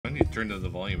turn down the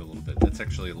volume a little bit. That's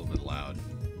actually a little bit loud.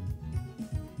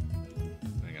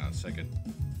 Hang on a second.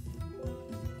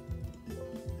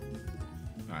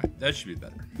 Alright, that should be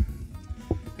better.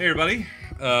 Hey everybody,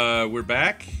 we're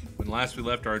back. When last we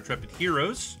left our intrepid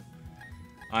heroes,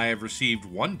 I have received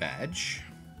one badge.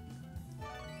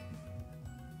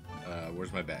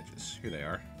 Where's my badges? Here they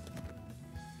are.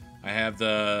 I have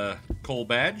the coal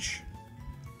badge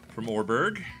from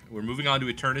Orberg. We're moving on to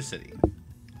Eterna City.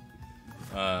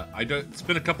 It's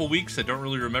been a couple weeks. I don't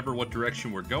really remember what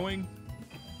direction we're going.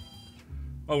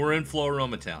 Oh, we're in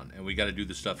Floroma Town, and we got to do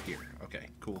the stuff here. Okay,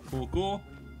 cool, cool, cool.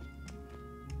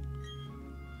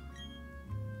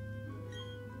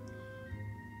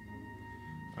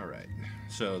 Alright,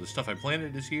 so the stuff I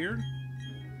planted is here.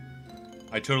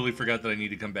 I totally forgot that I need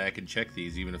to come back and check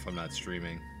these, even if I'm not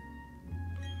streaming.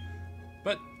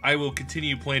 But I will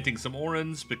continue planting some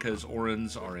orans, because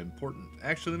orans are important.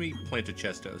 Actually, let me plant a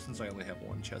chesto, since I only have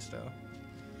one chesto.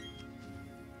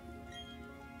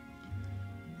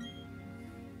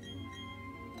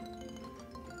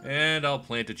 And I'll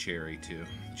plant a cherry, too.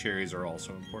 Cherries are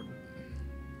also important.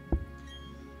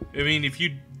 I mean, if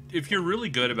you're really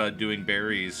good about doing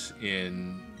berries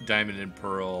in Diamond and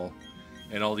Pearl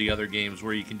and all the other games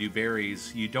where you can do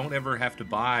berries, you don't ever have to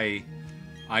buy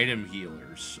item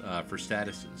healers for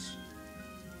statuses.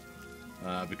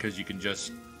 Because you can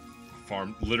just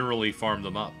literally farm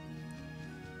them up.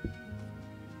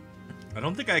 I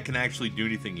don't think I can actually do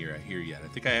anything here yet. I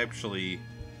think I actually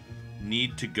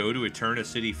need to go to Eterna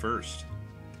City first.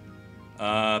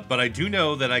 But I do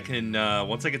know that I can,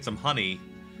 once I get some honey,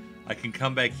 I can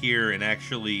come back here and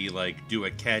actually, like, do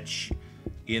a catch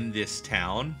in this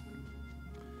town.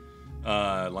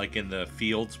 Like in the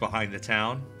fields behind the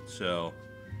town. So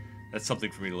that's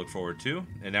something for me to look forward to.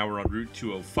 And now we're on Route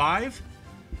 205,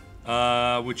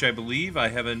 which I believe I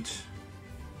haven't.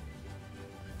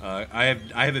 I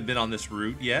haven't been on this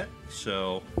route yet,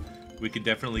 so we could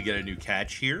definitely get a new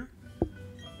catch here.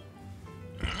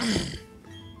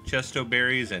 Chesto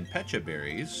berries and pecha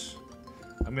berries.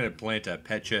 I'm gonna plant a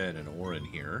pecha and an oran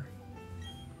here.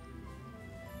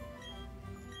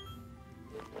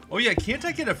 Oh yeah, can't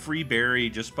I get a free berry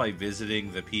just by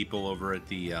visiting the people over at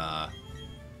the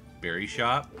berry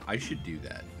shop? I should do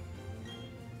that.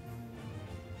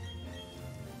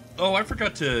 Oh, I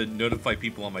forgot to notify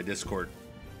people on my Discord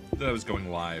that I was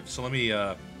going live. So let me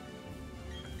do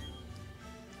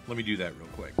that real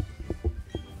quick.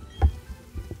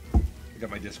 I got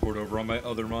my Discord over on my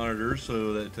other monitor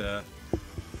so that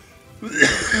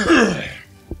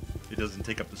it doesn't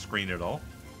take up the screen at all.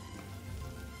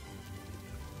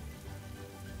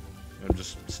 I'm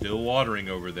just still watering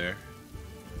over there.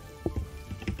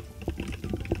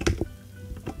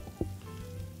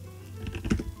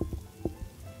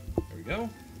 There we go.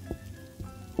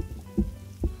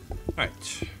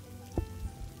 Alright.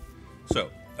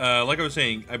 So, like I was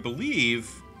saying, I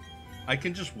believe I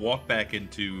can just walk back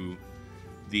into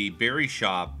the berry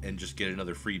shop and just get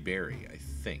another free berry, I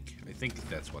think. I think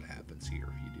that's what happens here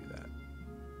if you do that.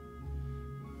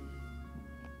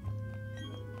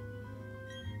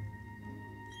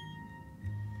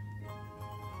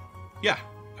 Yeah,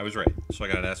 I was right. So I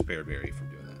got an Aspear berry from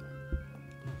doing that.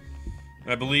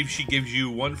 And I believe she gives you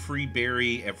one free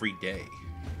berry every day,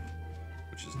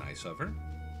 which is nice of her.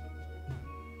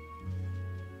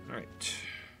 Alright.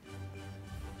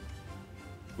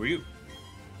 Who are you?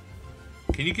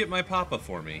 Can you get my papa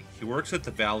for me? He works at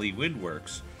the Valley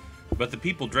Windworks, but the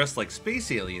people dressed like space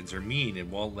aliens are mean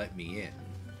and won't let me in.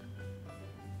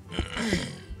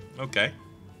 Okay.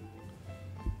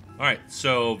 Alright,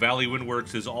 so Valley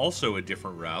Windworks is also a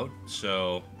different route,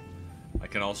 so I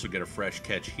can also get a fresh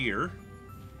catch here.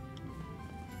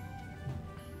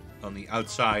 On the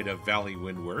outside of Valley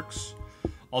Windworks.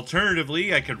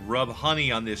 Alternatively, I could rub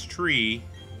honey on this tree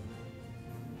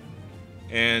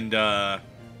and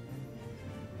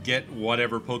get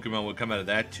whatever Pokemon would come out of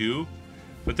that too.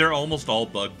 But they're almost all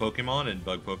bug Pokemon, and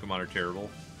bug Pokemon are terrible.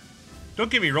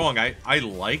 Don't get me wrong, I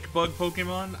like bug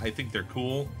Pokemon. I think they're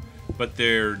cool, but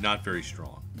they're not very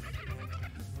strong.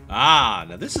 Ah,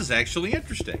 now this is actually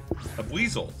interesting. A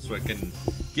Weasel, so I can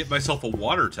get myself a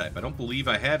water type. I don't believe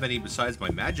I have any besides my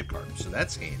Magikarp, so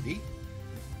that's handy.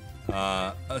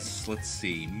 Let's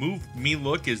see. Move Me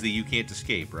Look is the you can't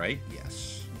escape, right?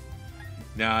 Yes.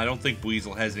 Now, I don't think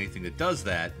Weasel has anything that does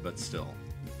that, but still.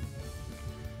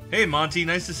 Hey, Monty,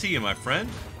 nice to see you, my friend.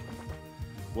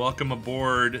 Welcome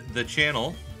aboard the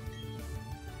channel.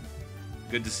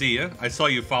 Good to see you. I saw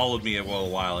you followed me a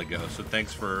while ago, so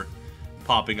thanks for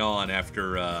popping on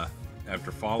after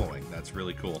following. That's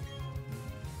really cool.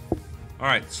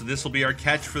 Alright, so this will be our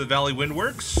catch for the Valley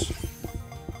Windworks.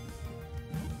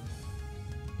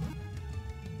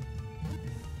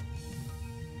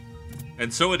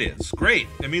 And so it is. Great.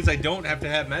 It means I don't have to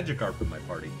have Magikarp in my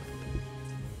party.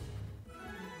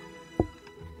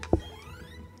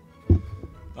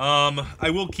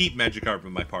 I will keep Magikarp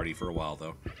in my party for a while,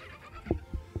 though.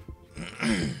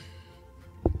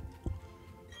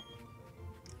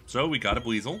 So, we got a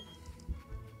Weasel.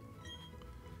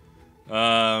 Do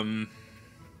I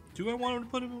want him to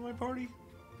put him in my party?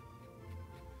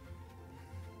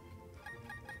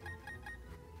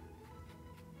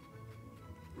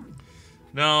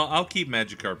 No, I'll keep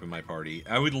Magikarp in my party.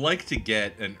 I would like to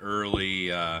get an early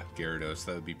Gyarados.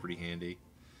 That would be pretty handy.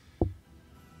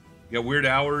 You got weird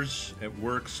hours at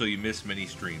work, so you miss many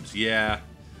streams. Yeah,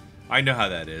 I know how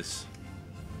that is.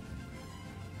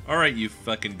 Alright, you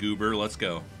fucking goober, let's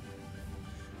go.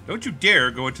 Don't you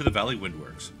dare go into the Valley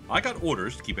Windworks. I got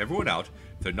orders to keep everyone out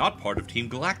if they're not part of Team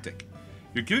Galactic.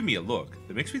 You're giving me a look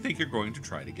that makes me think you're going to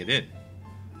try to get in.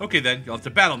 Okay then, you'll have to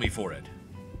battle me for it.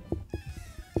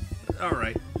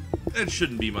 Alright, that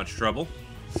shouldn't be much trouble.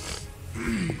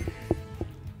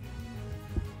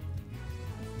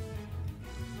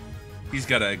 He's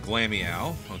got a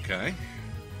Glameow, okay.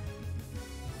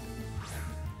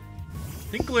 I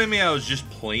think Glameow is just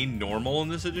plain normal in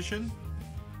this edition.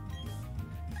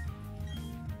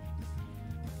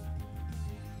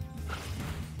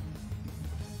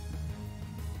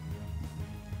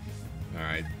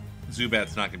 Alright,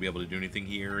 Zubat's not going to be able to do anything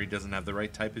here. He doesn't have the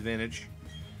right type advantage.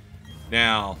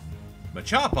 Now,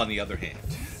 Machop, on the other hand,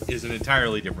 is an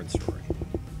entirely different story.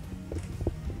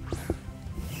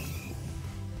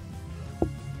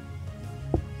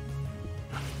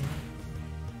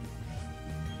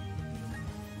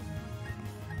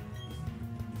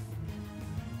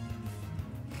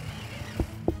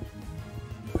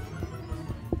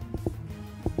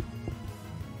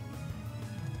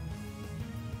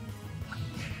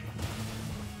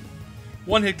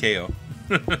 One hit KO.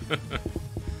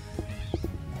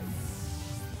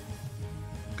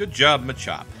 Good job,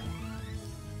 Machop.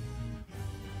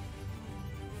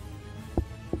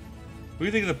 What do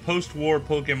you think of the post-war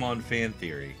Pokemon fan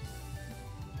theory?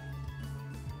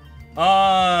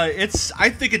 I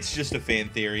think it's just a fan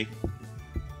theory.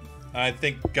 I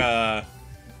think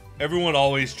everyone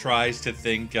always tries to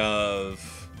think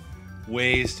of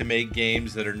ways to make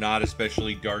games that are not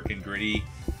especially dark and gritty,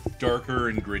 darker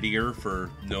and grittier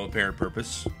for no apparent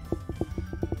purpose.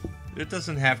 It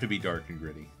doesn't have to be dark and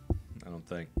gritty, I don't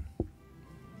think.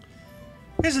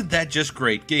 Isn't that just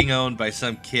great, getting owned by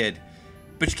some kid?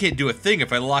 But you can't do a thing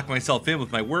if I lock myself in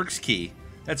with my works key.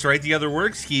 That's right, the other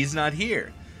works key's not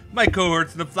here. My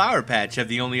cohorts in the Flower Patch have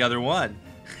the only other one.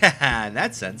 Haha, in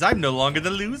that sense, I'm no longer the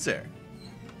loser.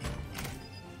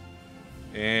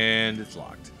 And it's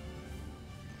locked.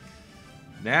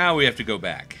 Now we have to go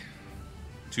back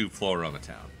to Floroma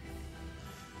Town.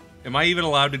 Am I even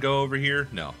allowed to go over here?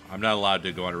 No, I'm not allowed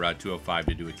to go on Route 205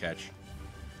 to do a catch.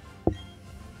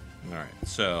 Alright,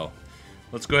 so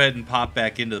let's go ahead and pop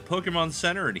back into the Pokemon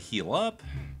Center and heal up.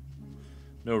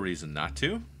 No reason not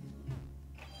to.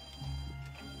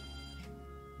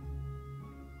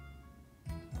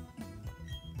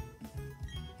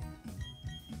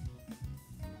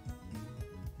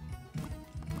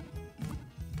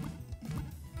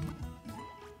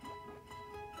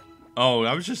 Oh,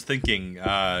 I was just thinking,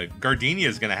 Gardenia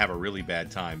is going to have a really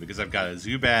bad time because I've got a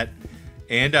Zubat,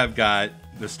 and I've got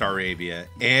the Staravia,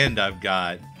 and I've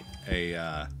got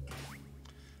a,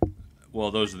 well,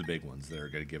 those are the big ones that are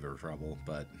going to give her trouble,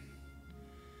 but,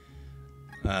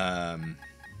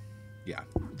 yeah,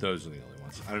 those are the only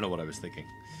ones. I don't know what I was thinking.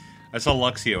 I saw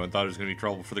Luxio and thought it was going to be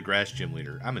trouble for the Grass Gym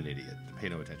Leader. I'm an idiot. Pay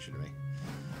no attention to me.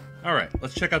 Alright,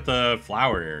 let's check out the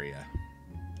flower area.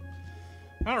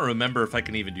 I don't remember if I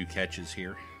can even do catches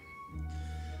here.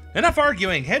 Enough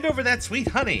arguing! Hand over that sweet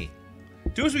honey!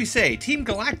 Do as we say, Team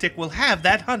Galactic will have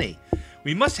that honey.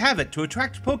 We must have it to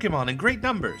attract Pokemon in great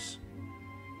numbers.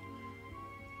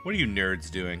 What are you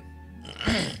nerds doing?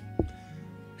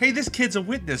 Hey, this kid's a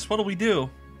witness. What'll we do?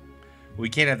 We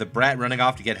can't have the brat running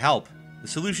off to get help. The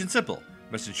solution's simple.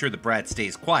 Must ensure the brat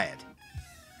stays quiet.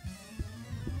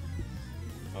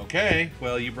 Okay,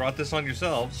 well, you brought this on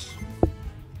yourselves.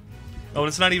 Oh, and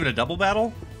it's not even a double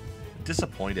battle?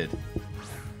 Disappointed.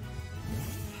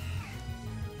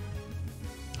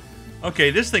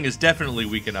 Okay, this thing is definitely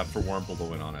weak enough for Wurmple to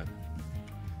win on it.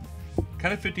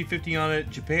 Kind of 50-50 on it.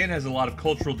 Japan has a lot of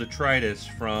cultural detritus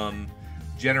from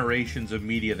generations of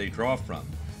media they draw from.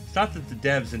 It's not that the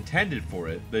devs intended for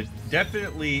it, but it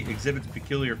definitely exhibits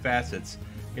peculiar facets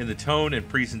in the tone and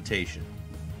presentation.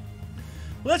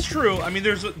 Well, that's true. I mean,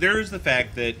 there's the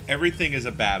fact that everything is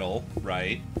a battle,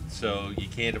 right? So you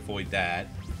can't avoid that.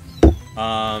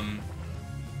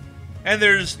 And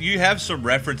you have some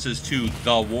references to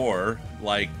the war,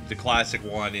 like the classic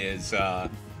one is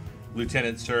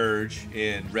Lieutenant Surge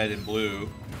in Red and Blue,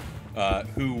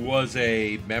 who was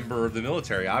a member of the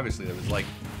military, obviously, that was like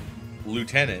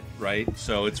lieutenant, right?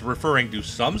 So it's referring to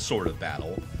some sort of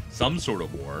battle, some sort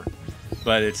of war,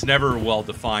 but it's never well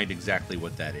defined exactly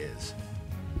what that is.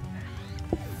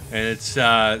 And it's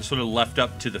sort of left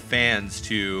up to the fans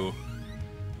to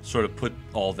sort of put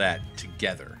all that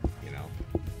together, you know.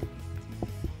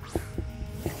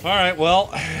 All right, well,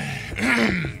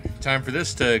 time for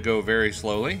this to go very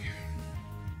slowly.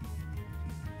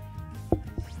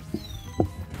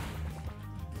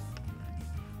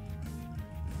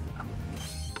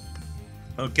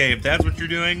 Okay, if that's what you're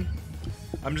doing,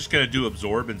 I'm just going to do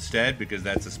Absorb instead because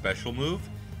that's a special move,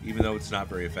 even though it's not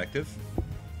very effective.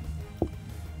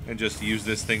 And just use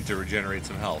this thing to regenerate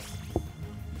some health.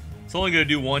 It's only going to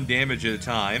do 1 damage at a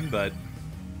time, but...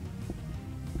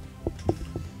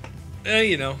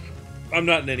 you know, I'm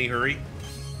not in any hurry.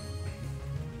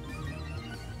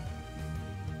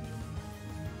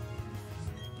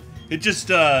 It just,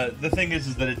 the thing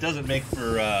is that it doesn't make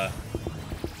for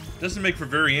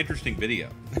very interesting video.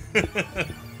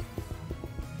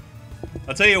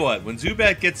 I'll tell you what, when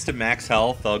Zubat gets to max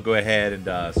health, I'll go ahead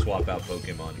and swap out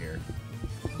Pokemon here.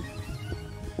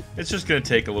 It's just going to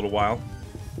take a little while.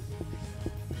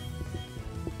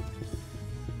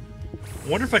 I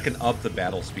wonder if I can up the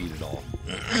battle speed at all.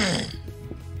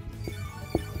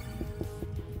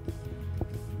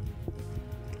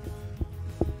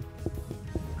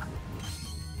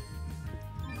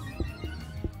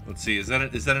 Let's see, is that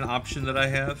an option that I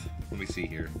have? Let me see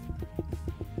here.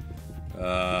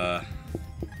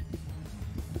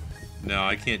 No,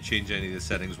 I can't change any of the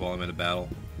settings while I'm in a battle.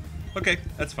 Okay,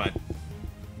 that's fine.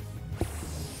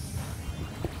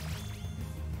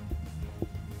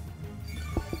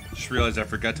 Just realized I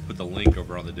forgot to put the link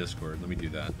over on the Discord. Let me do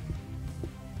that.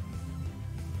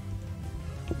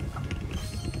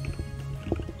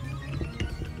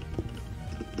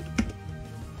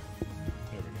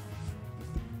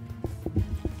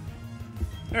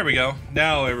 There we go.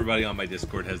 Now everybody on my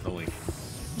Discord has the link.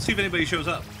 We'll see if anybody shows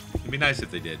up. It'd be nice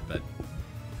if they did, but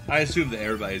I assume that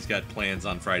everybody's got plans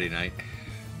on Friday night.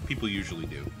 People usually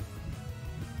do.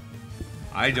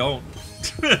 I don't.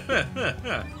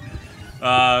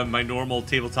 My normal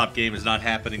tabletop game is not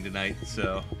happening tonight,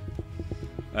 so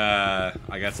I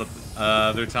got some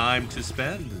other time to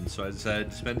spend, and so I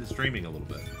decided to spend it streaming a little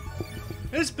bit.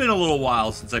 It's been a little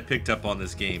while since I picked up on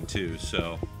this game, too,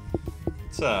 so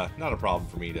it's not a problem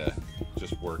for me to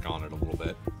just work on it a little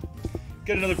bit.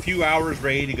 Get another few hours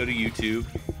ready to go to YouTube.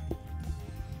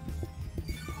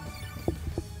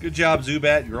 Good job,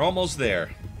 Zubat. You're almost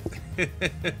there.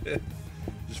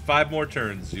 Just 5 more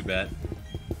turns, Zubat.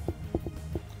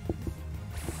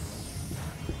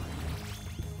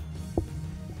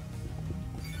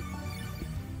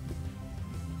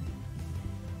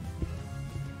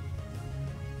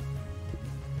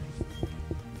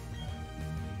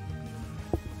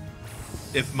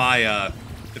 If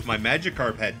my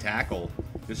Magikarp had Tackle,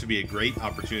 this would be a great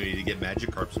opportunity to get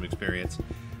Magikarp some experience.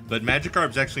 But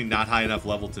Magikarp's actually not high enough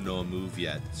level to know a move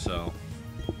yet, so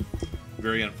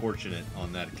very unfortunate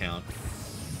on that account.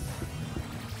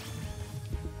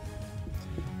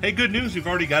 Hey, good news, we've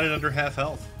already got it under half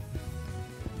health.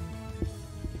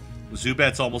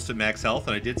 Zubat's almost at max health,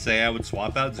 and I did say I would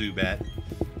swap out Zubat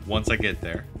once I get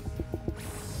there.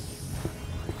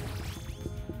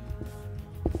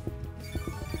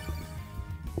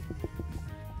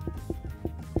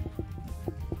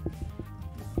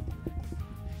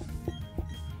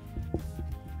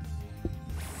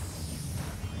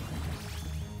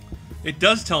 It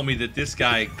does tell me that this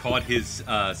guy caught his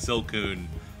Silcoon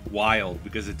wild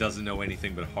because it doesn't know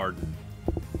anything but Harden.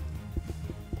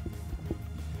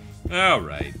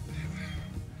 Alright.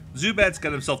 Zubat's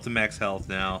got himself to max health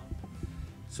now.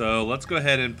 So let's go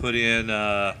ahead and put in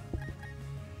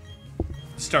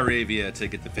Staravia to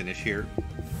get the finish here.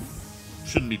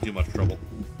 Shouldn't be too much trouble.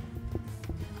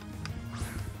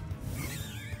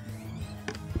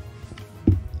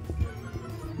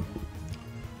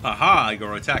 Aha!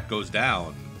 Your attack goes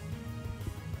down.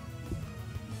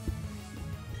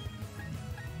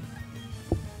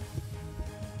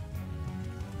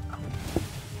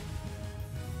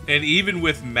 And even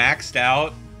with maxed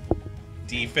out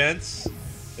defense,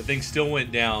 the thing still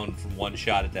went down from 1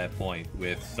 shot at that point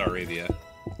with Staravia.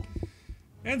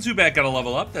 And Zubat got a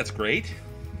level up. That's great.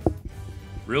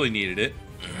 Really needed it.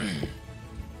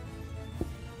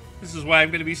 This is why I'm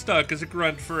going to be stuck as a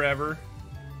grunt forever.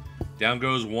 Down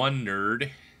goes 1 nerd.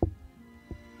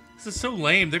 This is so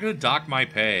lame. They're going to dock my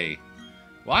pay.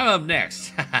 Well, I'm up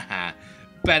next.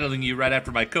 Battling you right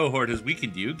after my cohort has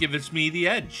weakened you gives me the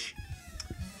edge.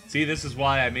 See, this is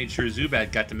why I made sure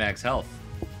Zubat got to max health.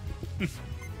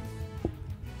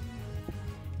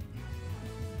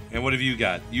 And what have you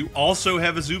got? You also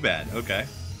have a Zubat. Okay.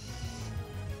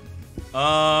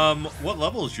 What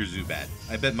level is your Zubat?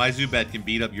 I bet my Zubat can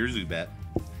beat up your Zubat.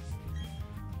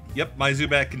 Yep, my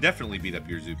Zubat can definitely beat up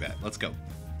your Zubat. Let's go.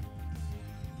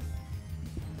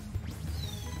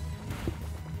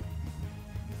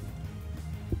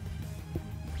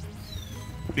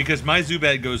 Because my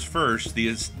Zubat goes first,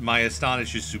 my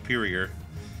Astonish is superior.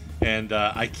 And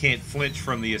I can't flinch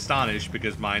from the Astonish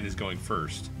because mine is going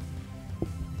first.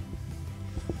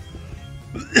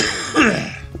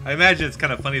 I imagine it's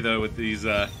kind of funny, though, with these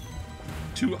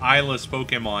two eyeless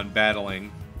Pokemon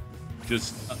battling.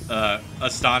 Just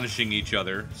astonishing each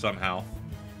other somehow.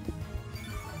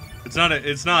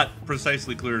 It's not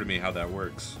precisely clear to me how that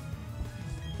works.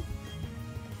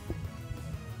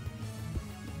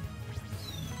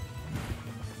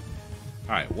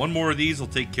 Alright, one more of these will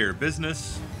take care of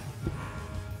business.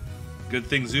 Good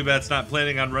thing Zubat's not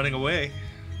planning on running away.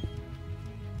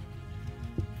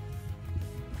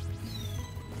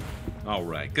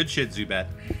 Alright, good shit, Zubat.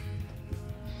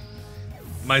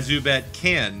 My Zubat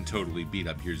can totally beat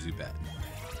up your Zubat.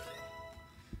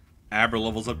 Abra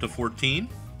levels up to 14.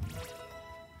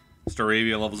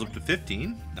 Staravia levels up to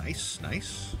 15. Nice,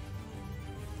 nice.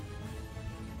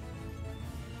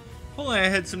 Only I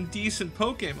had some decent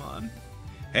Pokemon.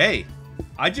 Hey,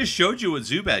 I just showed you what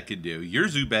Zubat can do. Your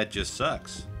Zubat just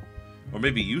sucks. Or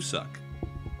maybe you suck.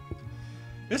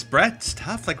 This brat's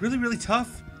tough, like really, really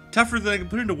tough. Tougher than I can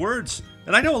put into words.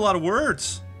 And I know a lot of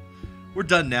words. We're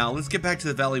done now. Let's get back to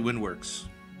the Valley Windworks.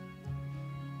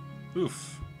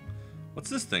 Oof. What's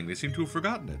this thing? They seem to have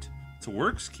forgotten it. It's a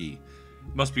works key.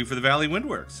 It must be for the Valley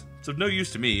Windworks. It's of no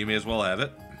use to me. You may as well have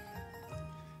it.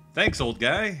 Thanks, old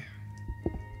guy.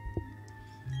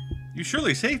 You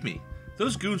surely saved me.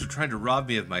 Those goons were trying to rob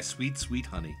me of my sweet, sweet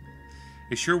honey.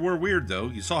 They sure were weird, though.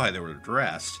 You saw how they were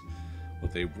dressed.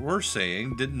 What they were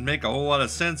saying didn't make a whole lot of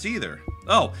sense either.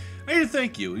 Oh, I need to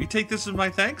thank you. You take this as my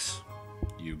thanks?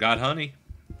 You got honey.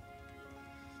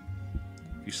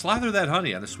 If you slather that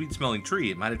honey on a sweet-smelling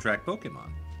tree, it might attract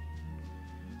Pokemon.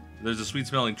 There's a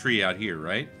sweet-smelling tree out here,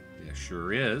 right? Yeah,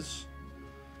 sure is.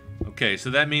 Okay, so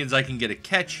that means I can get a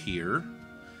catch here.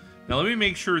 Now let me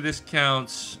make sure this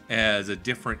counts as a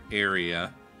different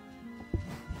area.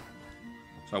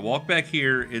 So I walk back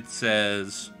here, it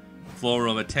says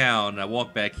Floroma Town. I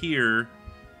walk back here,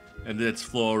 and it's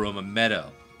Floroma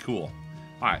Meadow. Cool.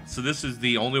 Alright, so this is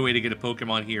the only way to get a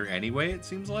Pokemon here anyway, it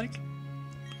seems like.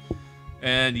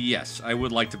 And yes, I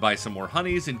would like to buy some more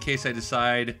honeys in case I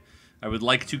decide I would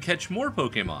like to catch more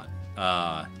Pokemon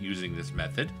using this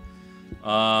method.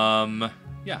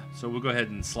 Yeah, so we'll go ahead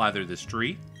and slather this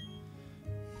tree.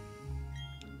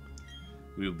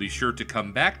 We will be sure to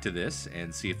come back to this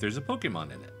and see if there's a Pokemon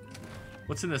in it.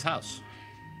 What's in this house?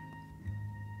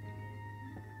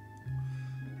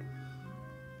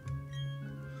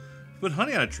 Put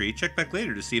honey on a tree, check back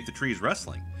later to see if the tree is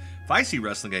rustling. If I see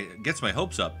rustling, it gets my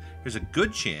hopes up. There's a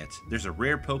good chance there's a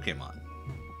rare Pokemon.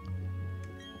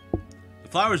 The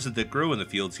flowers that grow in the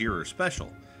fields here are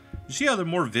special. You see how they're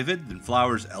more vivid than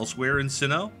flowers elsewhere in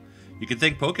Sinnoh? You can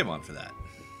thank Pokemon for that.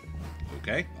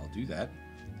 Okay, I'll do that.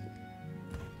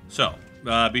 So,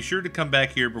 be sure to come back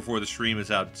here before the stream is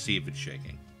out to see if it's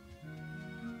shaking.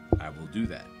 I will do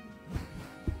that.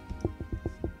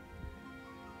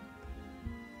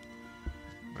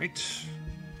 Right.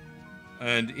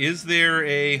 And is there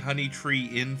a honey tree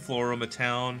in Floroma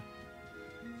Town?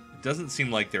 It doesn't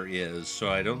seem like there is,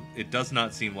 so it does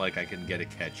not seem like I can get a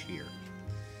catch here.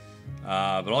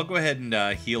 But I'll go ahead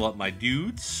and heal up my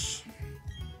dudes.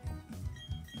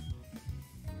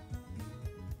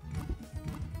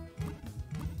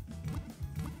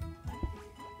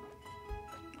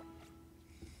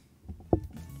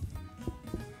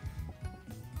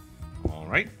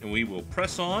 Alright, and we will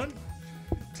press on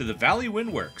to the Valley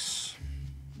Windworks.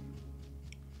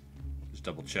 Just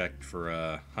double checked for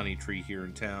a honey tree here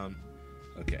in town.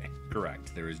 Okay,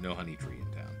 correct. There is no honey tree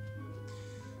in town.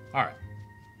 Alright.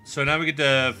 So now we get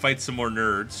to fight some more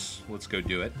nerds. Let's go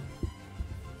do it.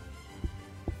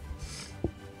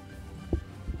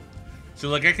 So,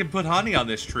 like, I can put honey on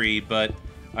this tree, but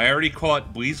I already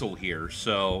caught Weasel here,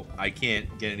 so I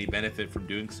can't get any benefit from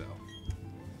doing so.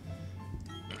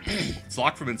 It's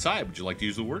locked from inside. Would you like to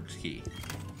use the works key?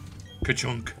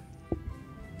 Ka-chunk.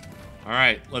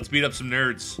 Alright, let's beat up some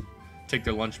nerds. Take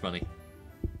their lunch money.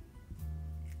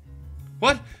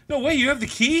 What? No way, you have the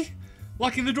key?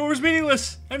 Locking the door is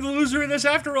meaningless. I'm the loser in this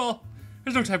after all.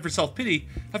 There's no time for self-pity.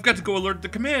 I've got to go alert the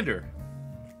commander.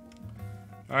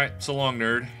 Alright, so long,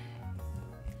 nerd.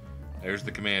 There's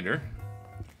the commander.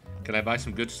 Can I buy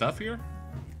some good stuff here?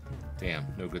 Damn,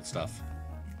 no good stuff.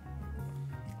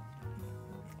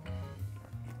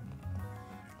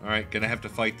 Alright, gonna have to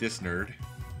fight this nerd.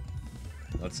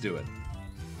 Let's do it.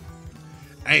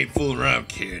 I ain't fooling around,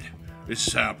 kid. This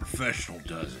is how a professional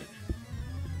does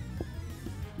it.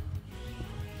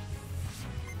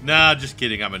 Nah, just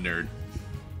kidding. I'm a nerd.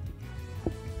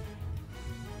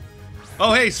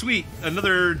 Oh, hey, sweet.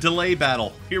 Another delay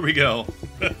battle. Here we go.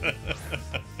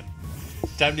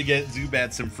 Time to get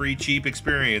Zubat some free, cheap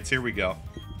experience. Here we go.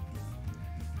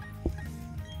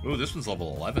 Ooh, this one's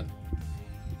level 11.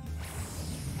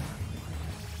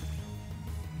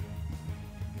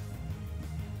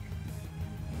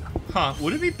 Huh,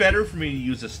 would it be better for me to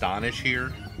use Astonish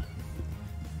here?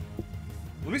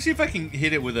 Let me see if I can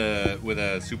hit it with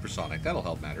a Supersonic. That'll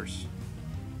help matters.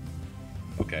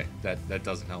 Okay, that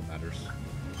doesn't help matters.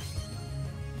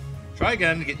 Try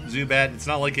again, get Zubat. It's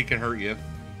not like it can hurt you.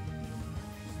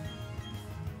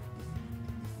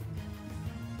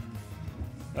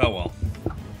 Oh well.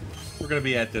 We're gonna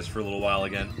be at this for a little while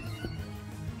again.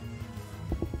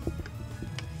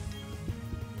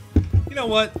 You know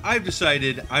what? I've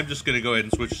decided I'm just gonna go ahead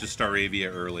and switch to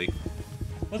Staravia early.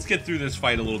 Let's get through this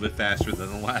fight a little bit faster than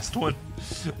the last one.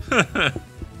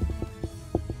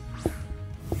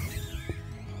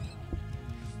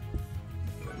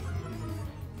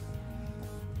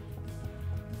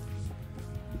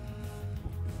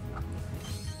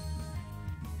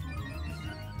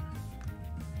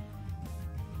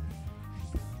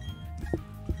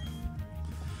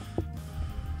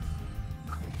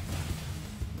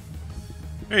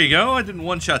 There you go. I didn't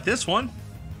one-shot this one.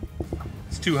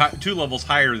 It's two levels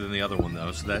higher than the other one,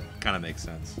 though, so that kind of makes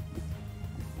sense.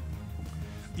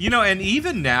 You know, and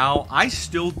even now, I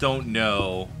still don't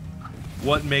know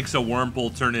what makes a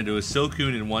Wurmple turn into a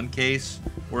Silcoon in one case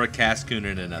or a Cascoon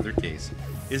in another case.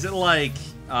 Is it, like,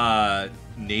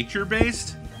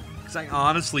 nature-based? Because I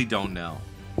honestly don't know.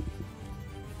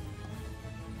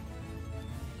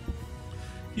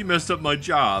 You messed up my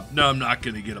job. Now I'm not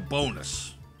going to get a bonus.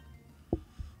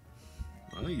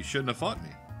 Well, you shouldn't have fought me.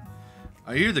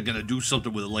 I hear they're gonna do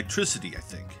something with electricity, I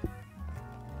think.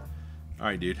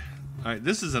 Alright, dude. Alright,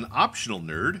 this is an optional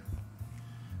nerd.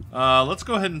 Let's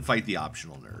go ahead and fight the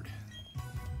optional nerd.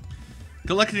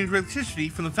 Collecting electricity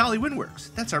from the Valley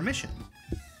Windworks. That's our mission.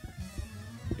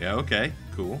 Yeah, okay.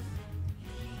 Cool.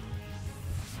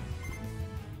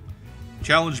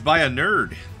 Challenged by a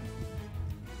nerd.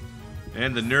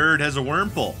 And the nerd has a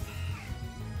Wurmple.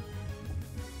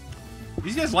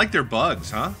 These guys like their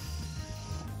bugs, huh?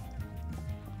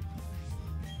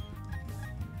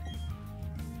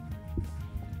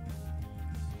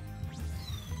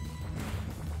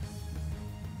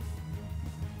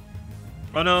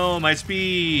 Oh no, my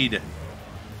speed!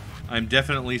 I'm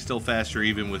definitely still faster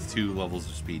even with 2 levels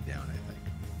of speed down, I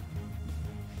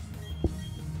think.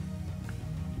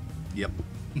 Yep.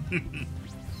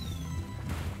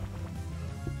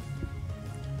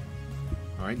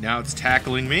 Alright, now it's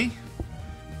tackling me.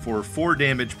 For 4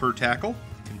 damage per tackle.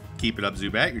 Keep it up,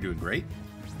 Zubat. You're doing great.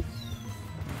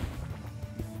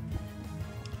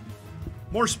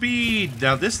 More speed!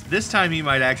 Now, this time he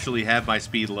might actually have my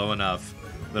speed low enough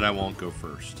that I won't go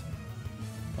first.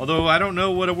 Although, I don't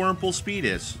know what a Wurmple's speed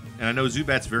is. And I know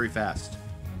Zubat's very fast.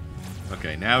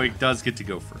 Okay, now he does get to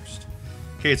go first.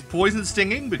 Okay, it's Poison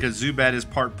Stinging because Zubat is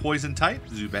part Poison type.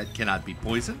 Zubat cannot be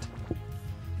poisoned.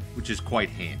 Which is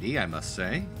quite handy, I must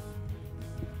say.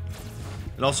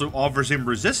 It also offers him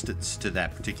resistance to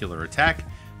that particular attack,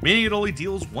 meaning it only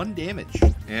deals 1 damage.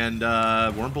 And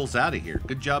Wurmple's out of here.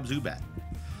 Good job, Zubat.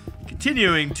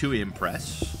 Continuing to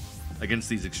impress against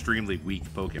these extremely weak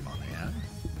Pokemon they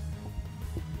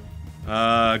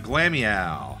have.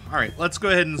 Glameow. Alright, let's go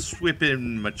ahead and swip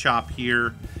in Machop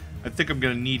here. I think I'm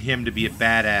going to need him to be a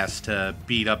badass to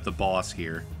beat up the boss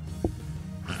here.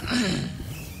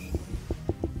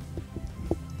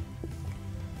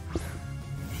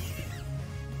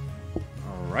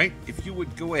 Alright, if you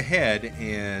would go ahead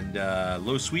and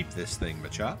low sweep this thing,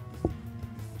 Machop.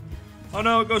 Oh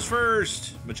no, it goes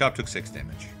first! Machop took 6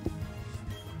 damage.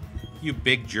 You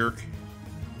big jerk.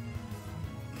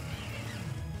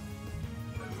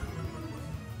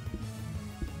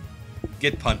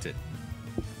 Get punted.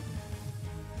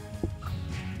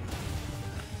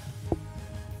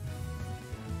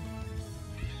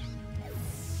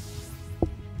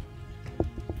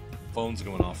 Phone's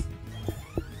going off.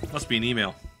 Must be an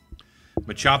email.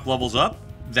 Machop levels up.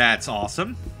 That's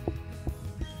awesome.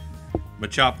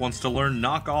 Machop wants to learn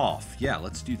Knock Off. Yeah,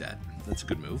 let's do that. That's a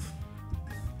good move.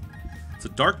 It's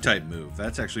a dark type move.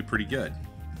 That's actually pretty good.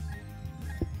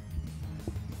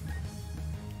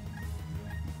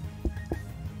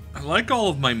 I like all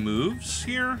of my moves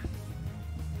here.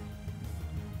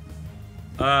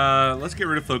 Let's get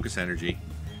rid of focus energy.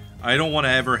 I don't want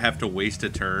to ever have to waste a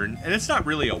turn. And it's not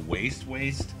really a waste.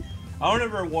 I don't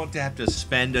ever want to have to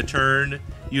spend a turn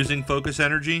using focus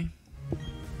energy.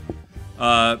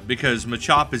 Because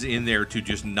Machop is in there to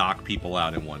just knock people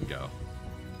out in one go.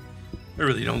 I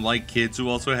really don't like kids who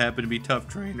also happen to be tough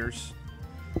trainers.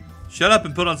 Shut up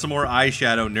and put on some more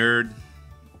eyeshadow, nerd.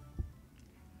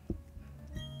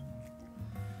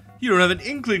 You don't have an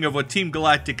inkling of what Team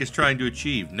Galactic is trying to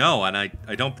achieve. No, and I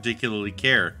don't particularly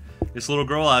care. This little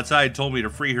girl outside told me to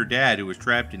free her dad who was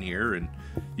trapped in here, and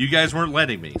you guys weren't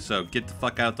letting me, so get the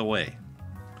fuck out the way.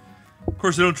 Of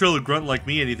course, I don't trail a grunt like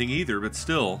me anything either, but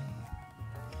still.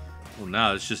 Well,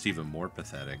 now it's just even more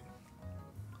pathetic.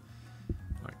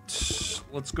 Alright,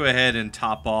 let's go ahead and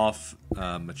top off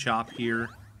Machop here.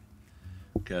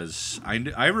 Because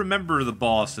I remember the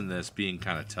boss in this being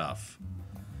kind of tough.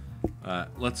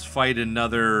 Let's fight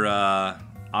another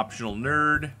optional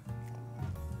nerd.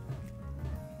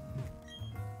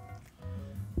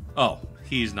 Oh,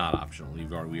 he's not optional.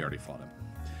 We already fought him.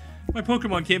 My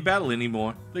Pokemon can't battle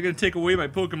anymore. They're gonna take away my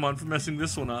Pokemon for messing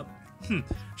this one up.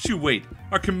 Shoot, wait.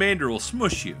 Our commander will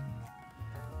smush you.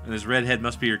 And this redhead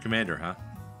must be your commander, huh?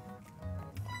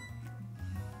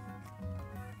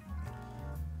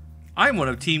 I'm one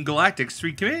of Team Galactic's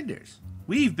 3 commanders.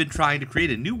 We've been trying to create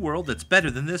a new world that's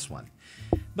better than this one.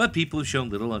 But people have shown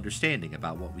little understanding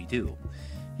about what we do.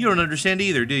 You don't understand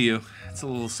either, do you? It's a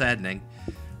little saddening.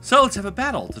 So let's have a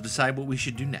battle to decide what we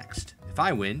should do next. If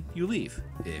I win, you leave.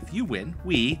 If you win,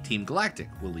 we, Team Galactic,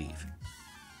 will leave.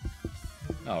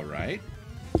 Alright.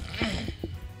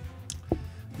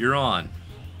 You're on.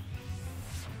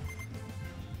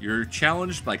 You're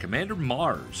challenged by Commander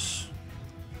Mars.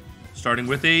 Starting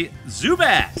with a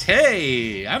Zubat.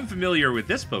 Hey, I'm familiar with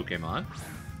this Pokemon.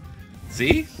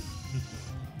 See?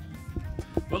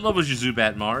 What level is your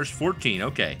Zubat, Mars? 14,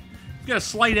 okay. You've got a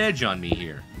slight edge on me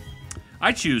here.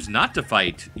 I choose not to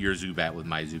fight your Zubat with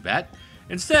my Zubat.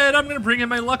 Instead, I'm going to bring in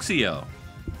my Luxio.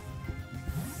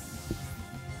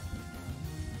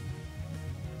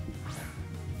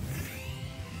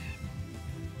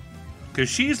 Because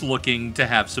she's looking to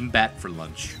have some bat for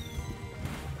lunch.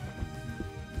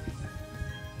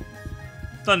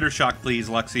 Thundershock, please,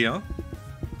 Luxio.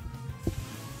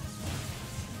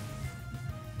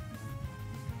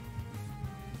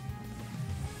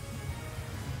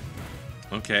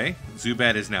 Okay,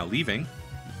 Zubat is now leaving.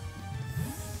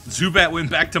 Zubat went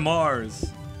back to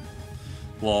Mars.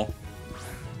 Lol.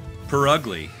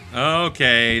 Purugly.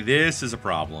 Okay, this is a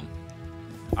problem.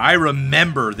 I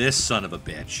remember this son of a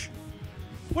bitch.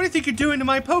 What do you think you're doing to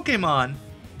my Pokemon?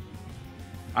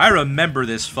 I remember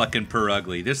this fucking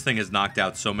Purugly. This thing has knocked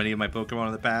out so many of my Pokemon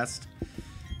in the past.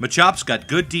 Machop's got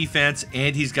good defense,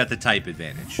 and he's got the type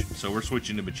advantage. So we're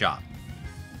switching to Machop.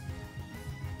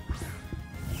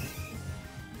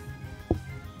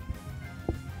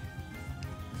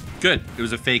 Good. It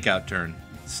was a fake-out turn.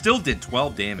 Still did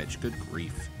 12 damage. Good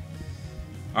grief.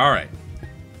 Alright.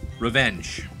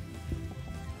 Revenge.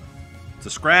 It's a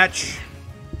scratch.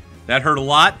 That hurt a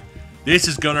lot. This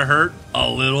is gonna hurt a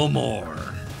little more.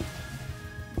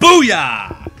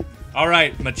 Booyah!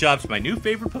 Alright, Machop's my new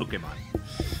favorite Pokemon.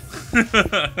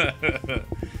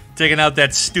 Taking out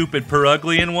that stupid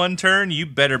Purugly in one turn? You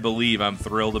better believe I'm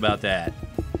thrilled about that.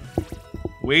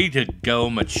 Way to go,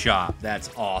 Machop. That's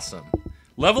awesome.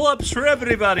 Level ups for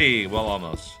everybody! Well,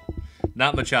 almost.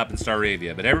 Not Machop and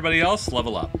Staravia, but everybody else,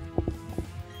 level up.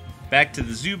 Back to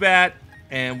the Zubat,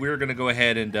 and we're going to go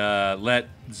ahead and let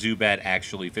Zubat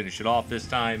actually finish it off this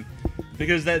time,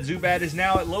 because that Zubat is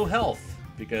now at low health,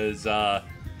 because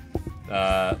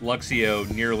Luxio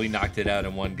nearly knocked it out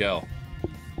in one go.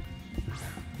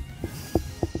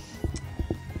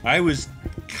 I was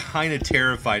kind of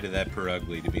terrified of that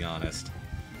Purugly, to be honest.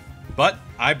 But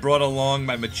I brought along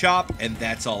my Machop, and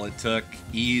that's all it took.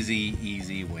 Easy,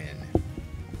 easy win.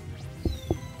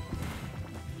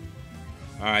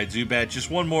 Alright, Zubat, just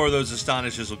one more of those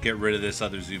Astonishes will get rid of this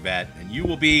other Zubat, and you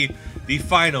will be the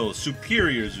final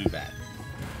superior Zubat.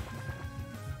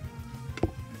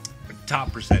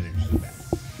 Top percentage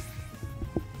Zubat.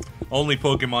 Only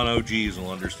Pokemon OGs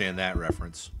will understand that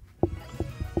reference.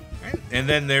 Right. And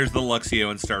then there's the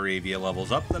Luxio and Staravia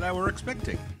levels up that I were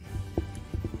expecting.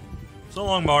 So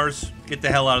long, Mars. Get the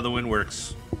hell out of the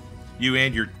Windworks. You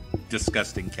and your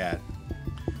disgusting cat.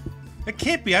 It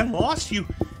can't be. I lost you.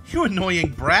 You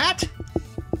annoying brat.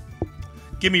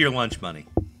 Give me your lunch money.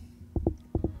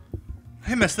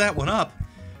 I messed that one up.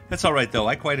 That's alright though,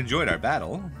 I quite enjoyed our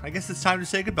battle. I guess it's time to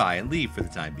say goodbye and leave for the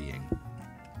time being.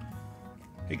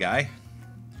 Hey guy.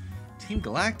 Team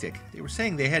Galactic. They were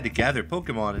saying they had to gather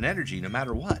Pokemon and energy no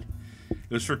matter what. It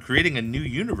was for creating a new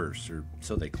universe, or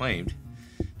so they claimed.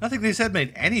 Nothing they said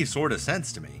made any sort of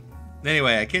sense to me.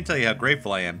 Anyway, I can't tell you how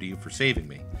grateful I am to you for saving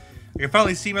me. I can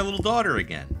finally see my little daughter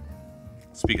again.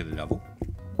 Speak of the devil.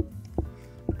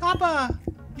 Papa!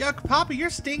 Yuck, Papa, you're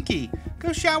stinky.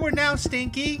 Go shower now,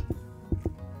 Stinky.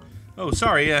 Oh,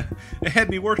 sorry, it had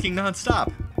me working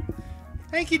non-stop.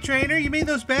 Thank you, trainer. You made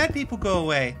those bad people go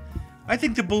away. I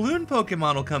think the balloon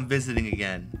Pokemon will come visiting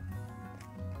again.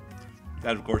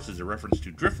 That, of course, is a reference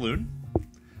to Drifloon,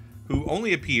 who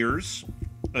only appears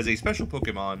as a special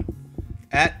Pokemon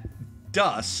at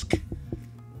dusk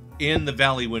in the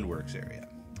Valley Windworks area.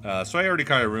 So I already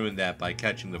kind of ruined that by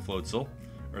catching the Floatzel,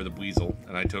 or the Weasel,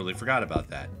 and I totally forgot about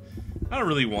that. I don't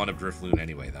really want a Drifloon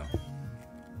anyway, though.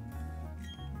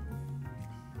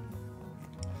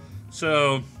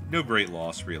 So, no great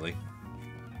loss, really.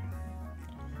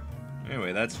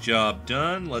 Anyway, that's job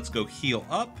done. Let's go heal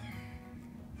up.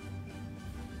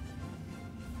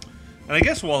 And I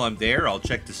guess while I'm there, I'll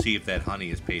check to see if that honey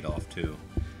is paid off, too.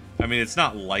 I mean, it's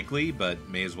not likely, but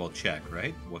may as well check,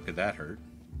 right? What could that hurt?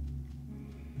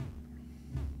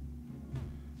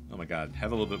 Oh my god,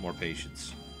 have a little bit more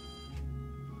patience.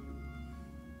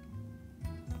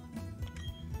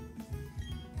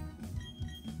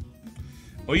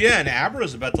 Oh yeah, and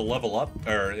Abra's about to level up,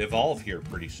 or evolve here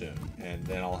pretty soon. And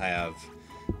then I'll have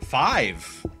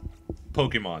 5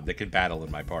 Pokemon that can battle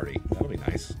in my party. That'll be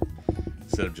nice.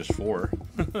 Instead of just 4.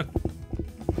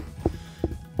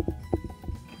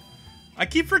 I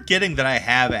keep forgetting that I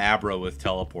have Abra with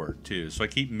Teleport, too. So I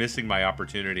keep missing my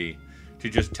opportunity to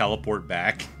just teleport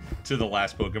back to the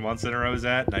last Pokemon Center I was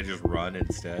at, and I just run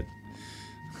instead.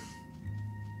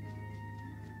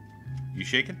 You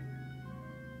shaking?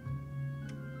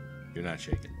 You're not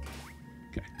shaking.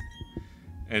 Okay.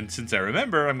 And since I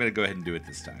remember, I'm going to go ahead and do it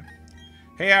this time.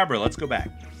 Hey, Abra, let's go back.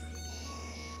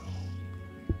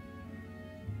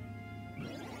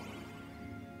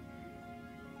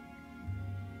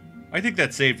 I think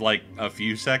that saved, like, a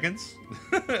few seconds.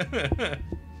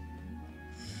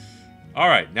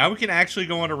 Alright, now we can actually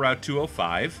go on to Route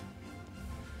 205.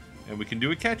 And we can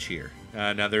do a catch here.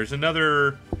 Now, there's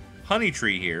another honey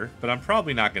tree here, but I'm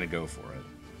probably not going to go for it.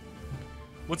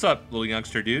 What's up, little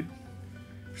youngster dude?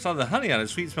 Saw the honey on a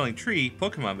sweet-smelling tree.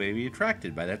 Pokemon may be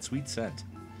attracted by that sweet scent.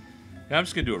 Now, I'm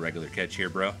just going to do a regular catch here,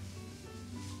 bro.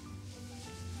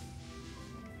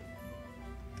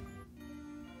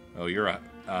 Oh, you're a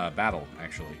battle,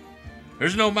 actually.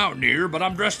 There's no mountaineer, but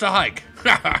I'm dressed to hike.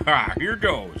 Here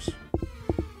goes.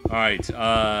 Alright,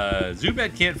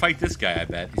 Zubat can't fight this guy, I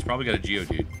bet. He's probably got a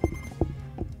Geodude.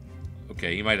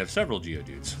 Okay, he might have several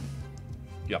Geodudes.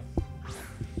 Yep.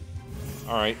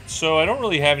 Alright, so I don't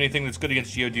really have anything that's good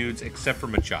against Geodudes except for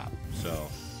Machop. So,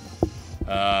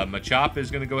 Machop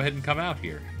is going to go ahead and come out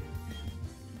here.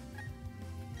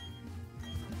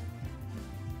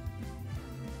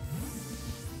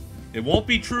 It won't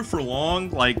be true for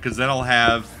long, like, because then I'll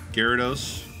have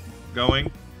Gyarados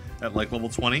going at, like, level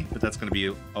 20, but that's going to be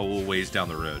a little ways down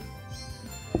the road.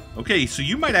 Okay, so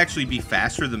you might actually be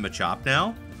faster than Machop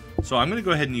now, so I'm going to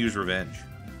go ahead and use Revenge.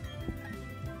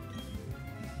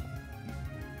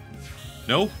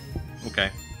 No?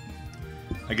 Okay.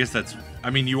 I guess that's...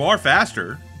 I mean, you are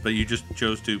faster, but you just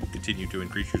chose to continue to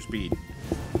increase your speed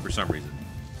for some reason.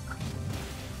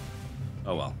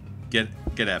 Oh, well. Get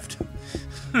effed.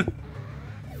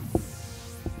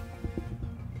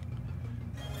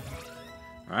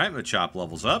 Alright, Machop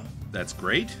levels up. That's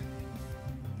great.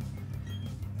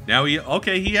 Now he...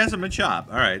 Okay, he has a Machop.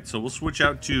 Alright, so we'll switch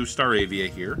out to Staravia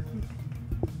here.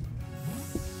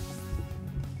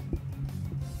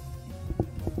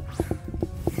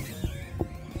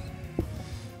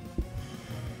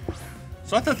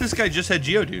 So I thought this guy just had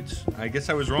Geodudes. I guess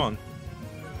I was wrong.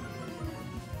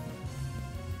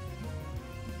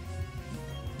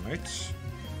 Alright.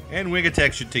 And Wing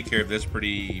Attack should take care of this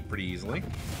pretty easily.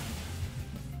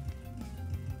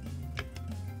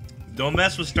 Don't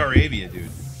mess with Staravia, dude.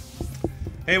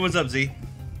 Hey, what's up, Z?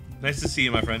 Nice to see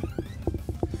you, my friend.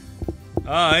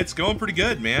 It's going pretty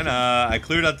good, man. I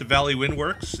cleared out the Valley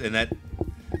Windworks and that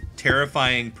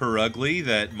terrifying Purugly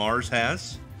that Mars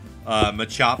has.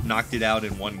 Machop knocked it out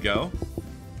in one go.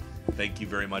 Thank you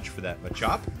very much for that,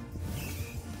 Machop.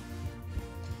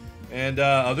 And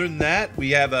other than that,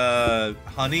 we have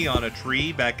honey on a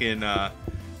tree back in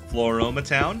Floroma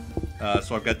Town.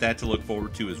 So I've got that to look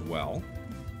forward to as well.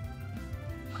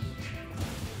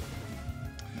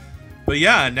 But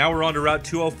yeah, now we're on to Route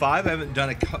 205.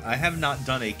 I have not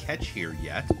done a catch here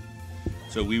yet.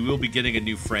 So we will be getting a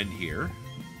new friend here.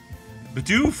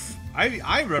 Bidoof!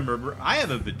 I remember, I have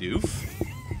a Bidoof.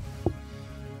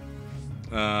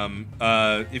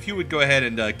 If you would go ahead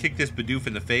and kick this Bidoof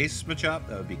in the face, Machop,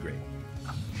 that would be great.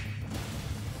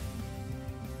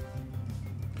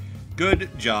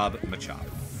 Good job, Machop.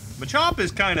 Machop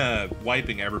is kind of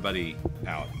wiping everybody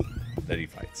out that he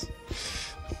fights.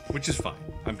 Which is fine.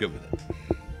 I'm good with it.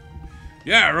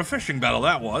 Yeah, a fishing battle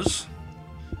that was.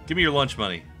 Give me your lunch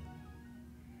money.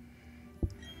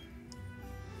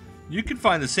 You can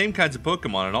find the same kinds of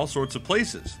Pokemon in all sorts of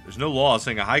places. There's no law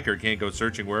saying a hiker can't go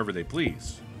searching wherever they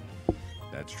please.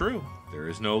 That's true. There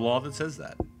is no law that says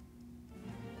that.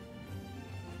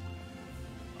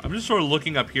 I'm just sort of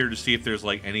looking up here to see if there's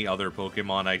like any other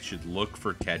Pokemon I should look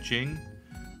for catching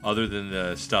other than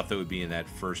the stuff that would be in that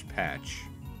first patch.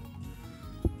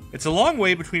 It's a long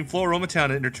way between Floroma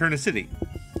Town and Eterna City.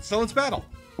 So let's battle.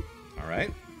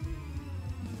 Alright.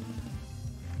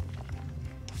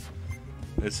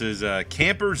 This is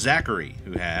Camper Zachary,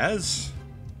 who has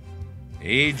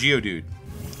a Geodude.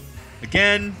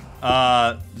 Again,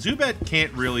 Zubat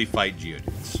can't really fight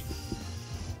Geodudes.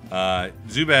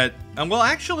 Zubat... well,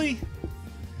 actually,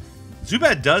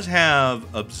 Zubat does have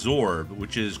Absorb,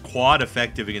 which is quad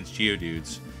effective against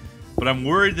Geodudes. But I'm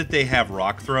worried that they have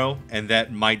Rock Throw, and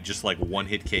that might just, like,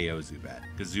 one-hit KO Zubat.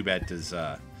 Because Zubat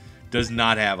does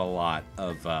not have a lot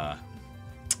of...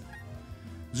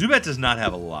 Zubat does not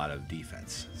have a lot of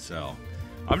defense. So,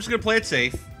 I'm just going to play it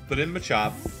safe, put in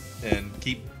Machop, and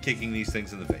keep kicking these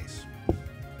things in the face.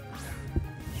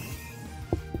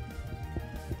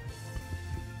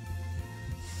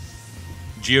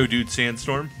 Geodude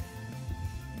Sandstorm.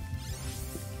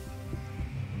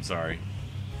 I'm sorry.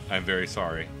 I'm very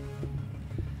sorry.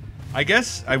 I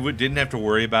guess I didn't have to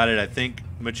worry about it. I think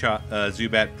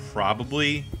Zubat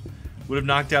probably would have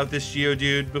knocked out this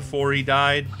Geodude before he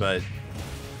died, but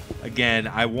again,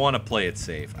 I want to play it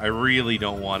safe. I really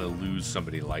don't want to lose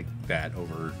somebody like that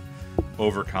over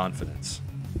overconfidence.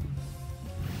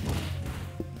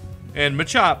 And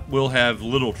Machop will have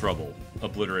little trouble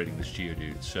obliterating this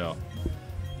Geodude, so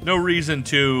no reason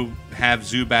to have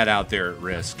Zubat out there at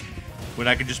risk when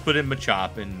I could just put in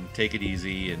Machop and take it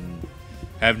easy and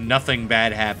have nothing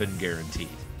bad happen guaranteed.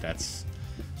 That's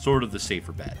sort of the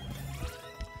safer bet.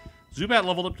 Zubat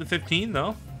leveled up to 15,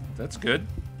 though. That's good.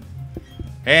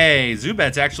 Hey,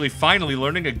 Zubat's actually finally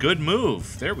learning a good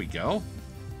move. There we go.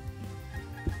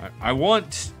 I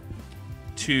want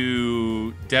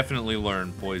to definitely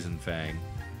learn Poison Fang.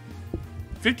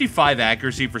 55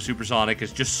 accuracy for Supersonic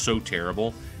is just so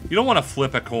terrible. You don't want to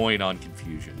flip a coin on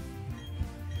Confusion.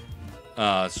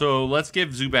 So let's give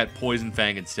Zubat Poison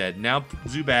Fang instead. Now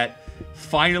Zubat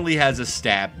finally has a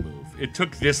stab move. It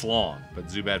took this long, but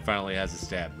Zubat finally has a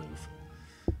stab move.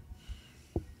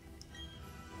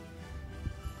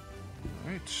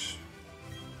 Alright.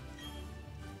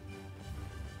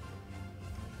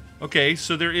 Okay,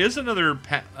 so there is another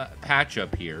patch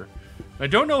up here. I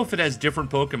don't know if it has different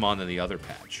Pokemon than the other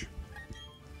patch.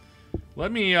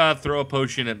 Let me throw a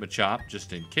potion at Machop,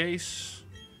 just in case.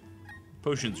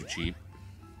 Potions are cheap.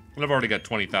 And I've already got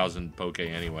 20,000 Poke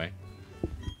anyway.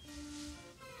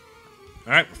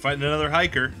 Alright, we're fighting another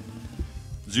hiker.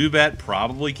 Zubat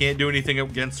probably can't do anything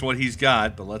against what he's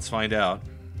got, but let's find out.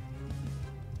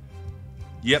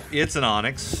 Yep, it's an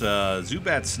Onix.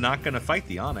 Zubat's not going to fight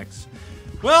the Onix.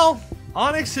 Well,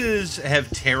 Onixes have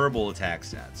terrible attack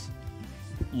stats.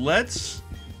 Let's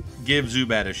give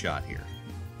Zubat a shot here.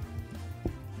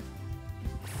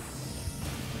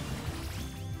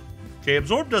 Okay,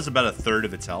 Absorb does about a third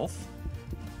of its health.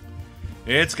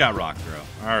 It's got Rock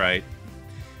Throw. Alright.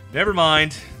 Never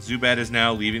mind. Zubat is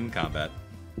now leaving the combat.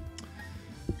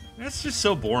 That's just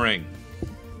so boring.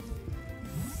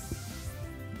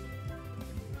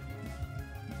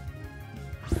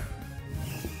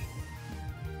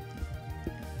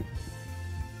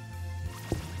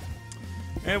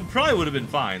 And it probably would have been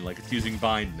fine, like it's using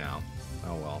Bind now.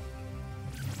 Oh well.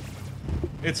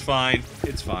 It's fine.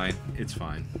 It's fine. It's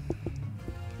fine.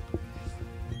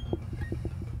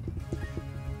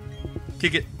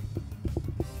 Kick it.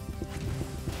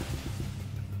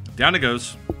 Down it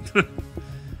goes.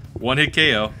 One-hit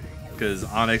KO, because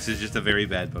Onix is just a very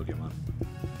bad Pokemon.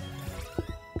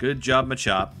 Good job,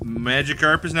 Machop.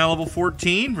 Magikarp is now level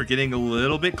 14. We're getting a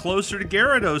little bit closer to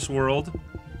Gyarados World.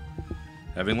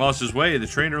 Having lost his way, the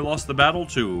trainer lost the battle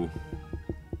too.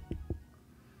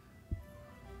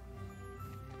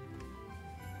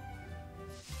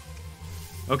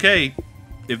 Okay,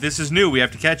 if this is new, we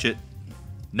have to catch it.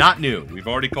 Not new. We've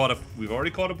already caught a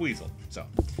Weasel. So,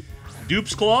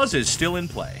 Dupe's Claws is still in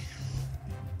play.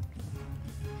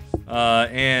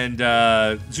 And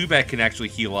Zubat can actually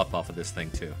heal up off of this thing,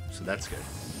 too. So that's good.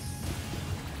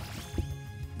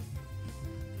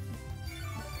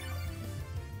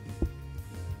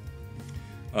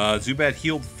 Zubat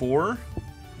healed 4.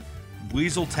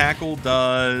 Weasel Tackle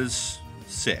does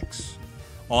 6.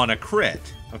 On a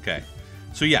crit. Okay.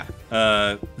 So yeah,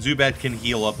 Zubat can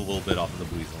heal up a little bit off of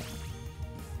the Weasel.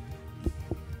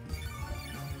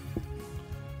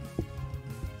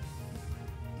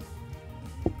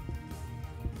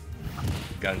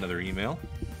 Got another email.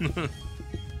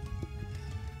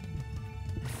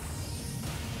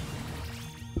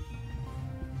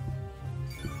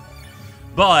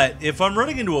 But if I'm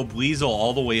running into a Weasel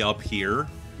all the way up here,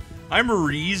 I'm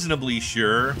reasonably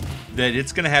sure that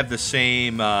it's going to have the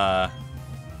same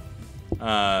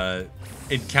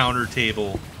encounter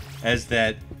table as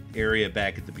that area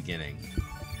back at the beginning.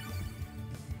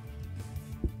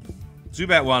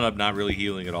 Zubat wound up not really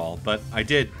healing at all, but I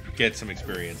did get some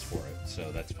experience for it, so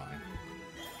that's fine.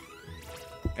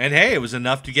 And hey, it was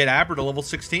enough to get Abra to level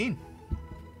 16,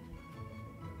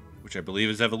 which I believe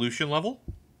is evolution level.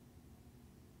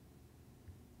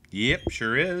 Yep,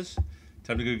 sure is.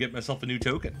 Time to go get myself a new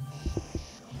token.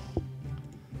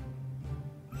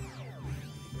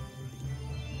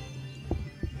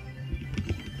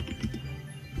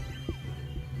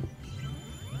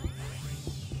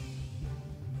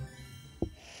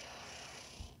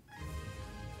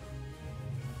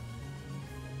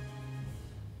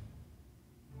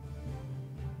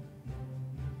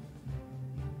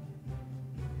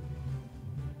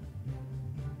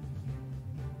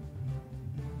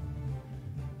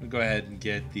 Go ahead and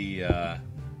get the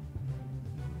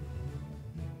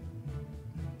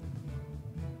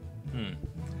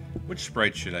which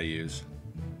sprite should I use?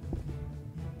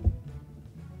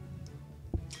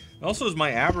 Also, is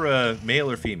my Abra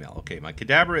male or female? Okay, my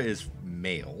Kadabra is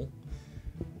male.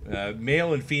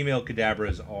 Male and female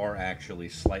Kadabras are actually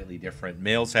slightly different.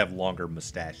 Males have longer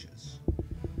mustaches.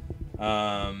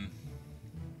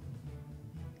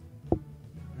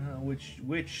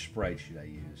 Which sprite should I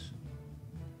use?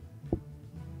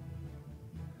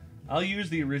 I'll use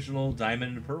the original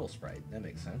Diamond and Pearl sprite. That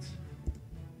makes sense.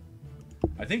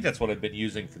 I think that's what I've been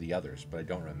using for the others, but I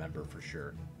don't remember for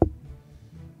sure.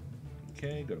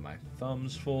 Okay, go to my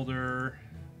thumbs folder.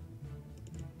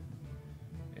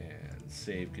 And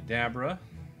save Kadabra.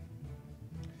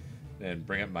 Then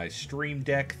bring up my Stream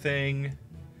Deck thing.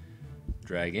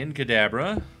 Drag in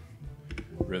Kadabra.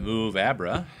 Remove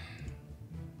Abra.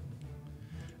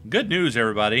 Good news,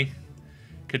 everybody.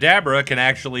 Kadabra can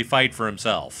actually fight for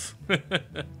himself.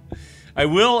 I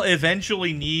will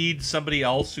eventually need somebody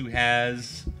else who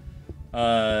has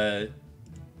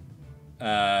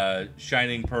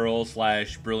Shining Pearl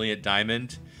 / Brilliant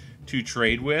Diamond to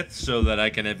trade with so that I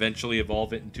can eventually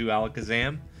evolve it into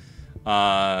Alakazam.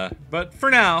 But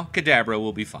for now, Kadabra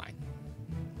will be fine.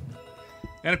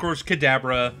 And of course,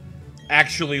 Kadabra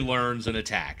actually learns an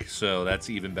attack, so that's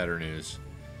even better news.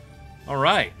 All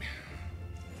right.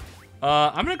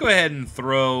 I'm going to go ahead and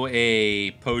throw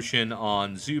a potion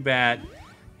on Zubat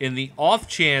in the off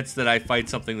chance that I fight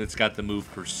something that's got the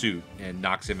move Pursuit and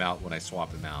knocks him out when I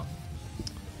swap him out.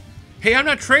 Hey, I'm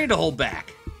not trained to hold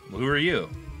back. Well, who are you?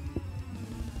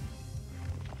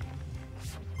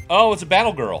 Oh, it's a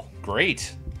battle girl.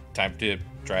 Great. Time to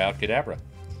try out Kadabra.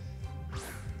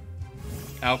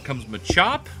 Out comes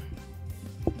Machop.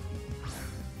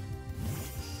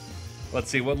 Let's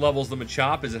see, what level's the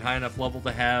Machop? Is it high enough level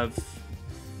to have...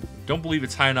 Don't believe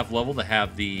it's high enough level to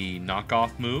have the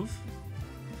knockoff move.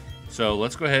 So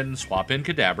let's go ahead and swap in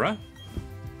Kadabra.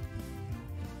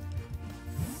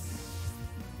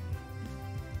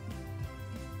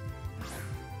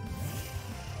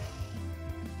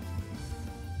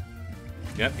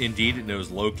 Yep, indeed, it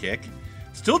knows low kick.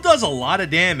 Still does a lot of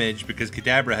damage because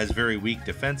Kadabra has very weak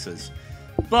defenses.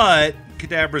 But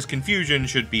Kadabra's confusion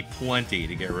should be plenty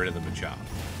to get rid of the Machop.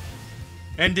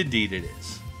 And indeed it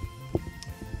is.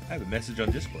 I have a message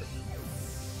on Discord.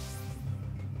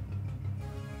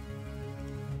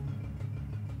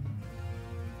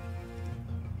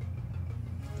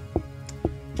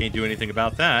 Can't do anything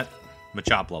about that.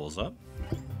 Machop levels up.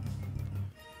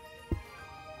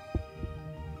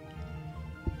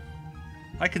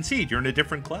 I concede, you're in a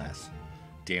different class.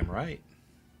 Damn right.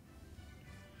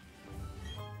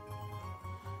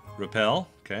 Repel.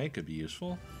 Okay, could be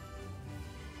useful.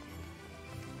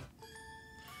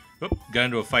 Oop, got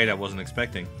into a fight I wasn't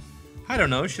expecting. I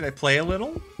don't know, should I play a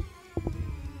little?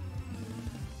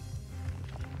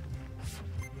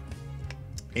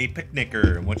 A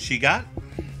Picnicker. And what she got?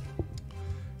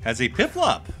 Has a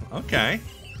Piplup. Okay.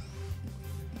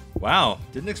 Wow,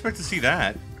 didn't expect to see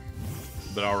that.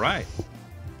 But alright.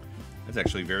 That's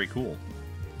actually very cool.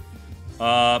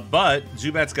 But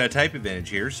Zubat's got a type advantage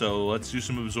here, so let's do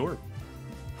some Absorb.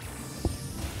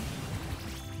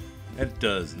 That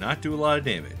does not do a lot of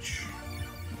damage.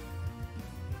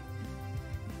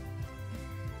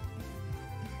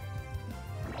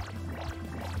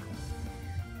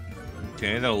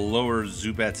 Okay, that'll lower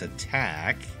Zubat's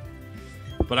attack.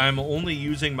 But I'm only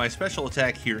using my special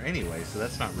attack here anyway, so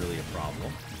that's not really a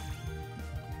problem.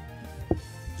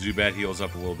 Zubat heals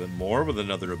up a little bit more with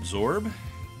another Absorb.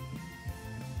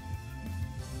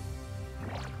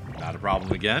 Not a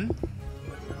problem again.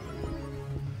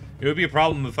 It would be a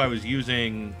problem if I was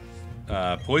using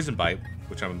Poison Bite,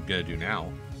 which I'm going to do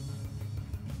now.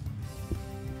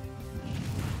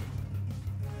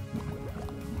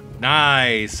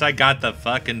 Nice! I got the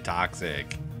fucking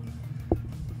Toxic.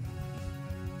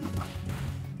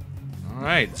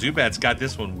 Alright, Zubat's got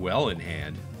this one well in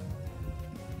hand.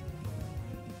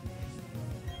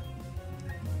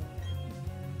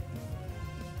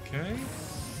 Okay.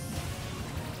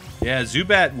 Yeah,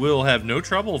 Zubat will have no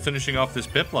trouble finishing off this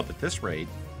Piplup at this rate.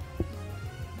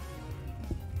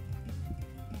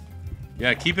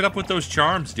 Yeah, keep it up with those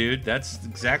charms, dude. That's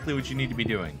exactly what you need to be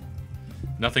doing.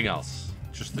 Nothing else.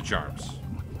 Just the charms.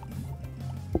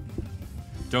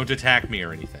 Don't attack me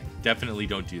or anything. Definitely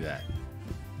don't do that.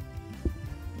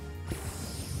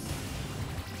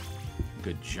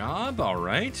 Good job. All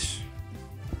right.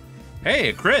 Hey,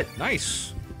 a crit.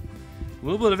 Nice. A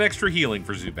little bit of extra healing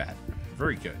for Zubat.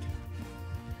 Very good.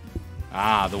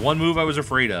 Ah, the one move I was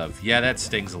afraid of. Yeah, that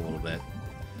stings a little bit.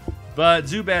 But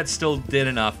Zubat still did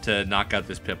enough to knock out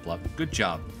this Piplup. Good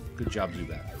job. Good job,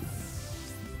 Zubat.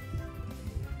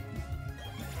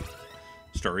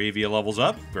 Staravia levels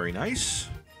up. Very nice.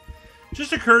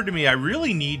 Just occurred to me, I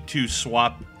really need to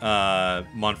swap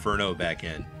Monferno back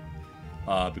in.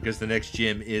 Because the next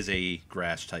gym is a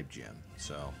grass-type gym.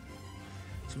 So,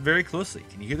 very closely.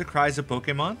 Can you hear the cries of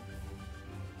Pokemon?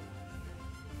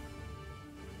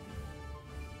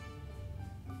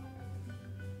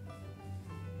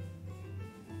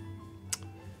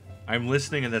 I'm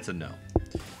listening, and that's a no.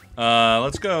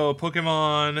 Let's go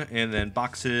Pokemon, and then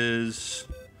boxes.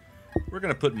 We're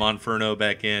going to put Monferno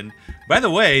back in. By the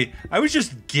way, I was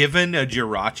just given a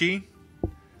Jirachi.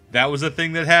 That was a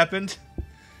thing that happened.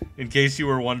 In case you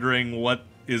were wondering what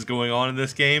is going on in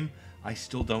this game, I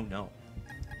still don't know.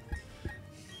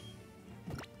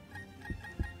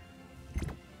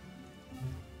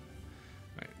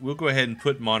 Alright, we'll go ahead and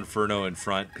put Monferno in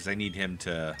front because I need him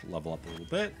to level up a little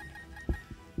bit.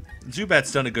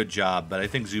 Zubat's done a good job, but I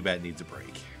think Zubat needs a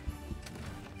break.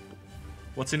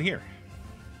 What's in here?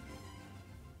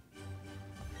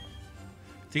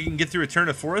 Think you can get through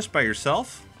Eterna Forest by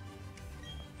yourself?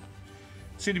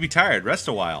 Seem to be tired. Rest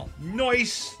a while.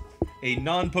 Nice! A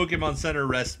non-Pokemon Center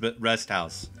rest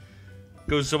house.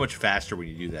 Goes so much faster when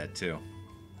you do that, too.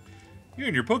 You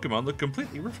and your Pokemon look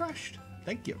completely refreshed.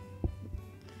 Thank you.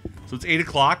 So it's 8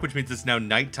 o'clock, which means it's now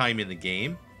nighttime in the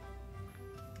game.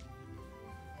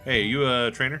 Hey, are you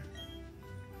a trainer?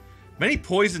 Many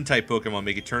Poison-type Pokemon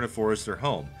make Eterna Forest their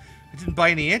home. I didn't buy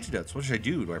any antidotes. What should I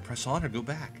do? Do I press on or go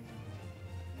back?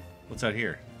 What's out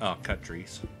here? Oh, cut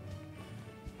trees.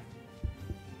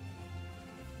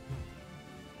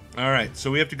 Alright,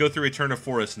 so we have to go through Eterna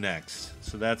Forest next.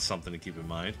 So that's something to keep in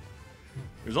mind.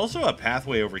 There's also a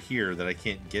pathway over here that I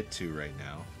can't get to right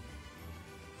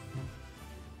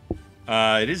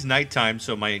now. It is nighttime,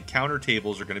 so my encounter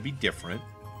tables are going to be different.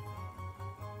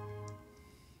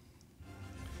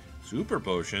 Super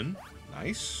Potion.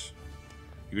 Nice.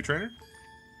 You a trainer?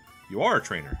 You are a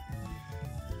trainer.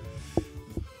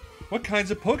 What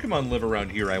kinds of Pokemon live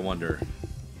around here, I wonder?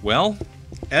 Well,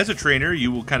 as a trainer,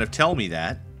 you will kind of tell me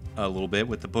that a little bit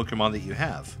with the Pokemon that you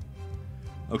have.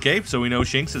 Okay, so we know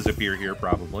Shinxes appear here,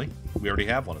 probably. We already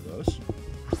have one of those.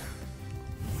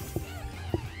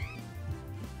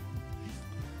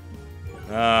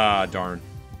 Ah, darn.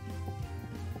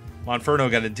 Monferno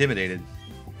got intimidated.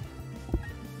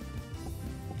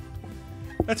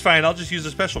 That's fine, I'll just use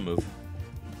a special move.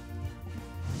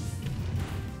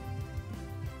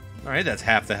 Alright, that's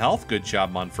half the health. Good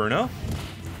job, Monferno.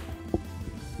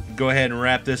 Go ahead and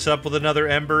wrap this up with another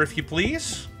Ember, if you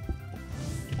please.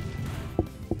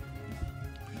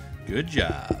 Good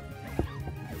job.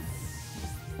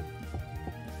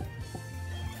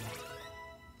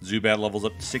 Zubat levels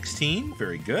up to 16.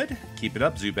 Very good. Keep it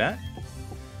up, Zubat.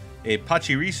 A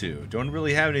Pachirisu. Don't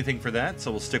really have anything for that,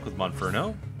 so we'll stick with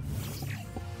Monferno.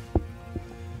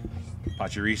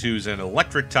 Pachirisu is an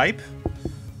electric type.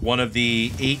 One of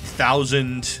the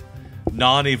 8,000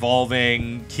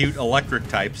 non-evolving cute electric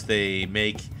types they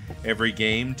make every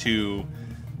game to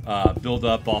build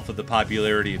up off of the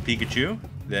popularity of Pikachu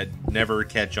that never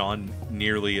catch on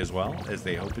nearly as well as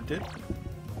they hoped it did.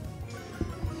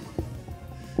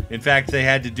 In fact, they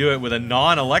had to do it with a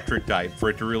non-electric type for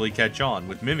it to really catch on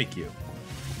with Mimikyu.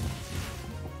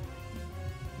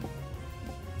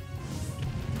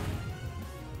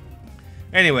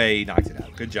 Anyway, he knocked it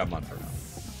out. Good job, Monferno.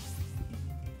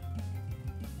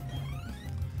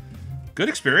 Good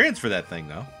experience for that thing,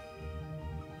 though.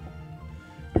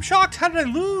 I'm shocked. How did I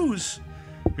lose?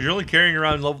 Because you're only carrying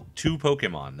around level 2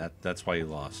 Pokemon. That's why you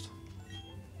lost.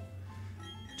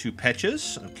 2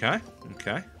 Petches. Okay.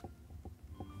 Okay.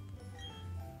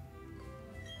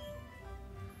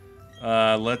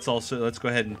 Let's go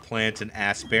ahead and plant an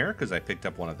Aspear because I picked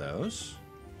up one of those.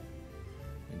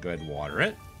 And go ahead and water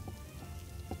it.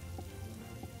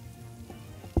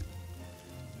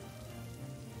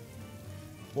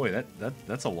 Boy,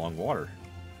 that's a long water.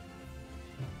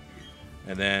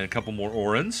 And then a couple more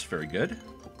Orans. Very good.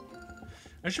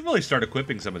 I should really start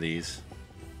equipping some of these.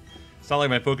 It's not like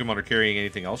my Pokemon are carrying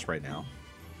anything else right now.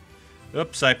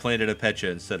 Oops, I planted a Pecha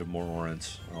instead of more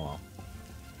Orans. Oh well.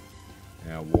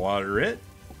 Now water it.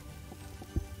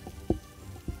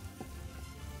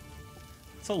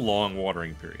 It's a long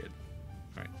watering period.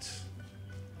 Alright.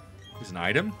 Here's an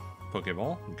item.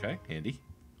 Pokeball. Okay, handy.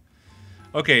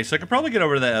 Okay, so I could probably get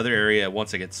over to that other area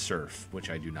once I get Surf, which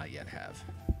I do not yet have.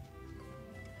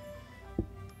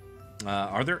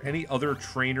 Are there any other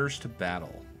trainers to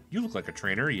battle? You look like a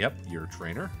trainer. Yep, you're a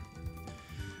trainer.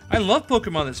 I love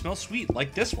Pokemon that smell sweet,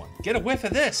 like this one. Get a whiff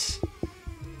of this.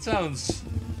 It sounds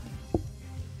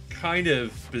kind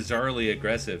of bizarrely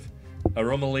aggressive.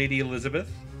 Aroma Lady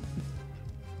Elizabeth.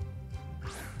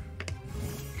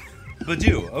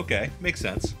 Badoo. Okay, makes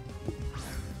sense.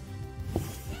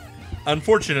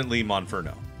 Unfortunately,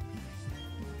 Monferno.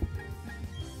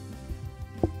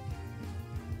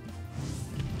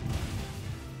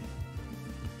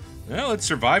 Well, it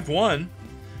survived one.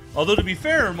 Although, to be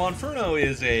fair, Monferno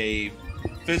is a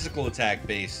physical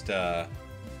attack-based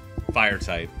fire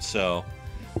type, so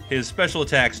his special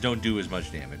attacks don't do as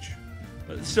much damage.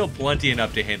 But it's still plenty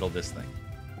enough to handle this thing.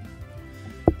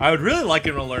 I would really like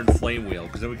him to learn Flame Wheel,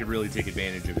 because then we could really take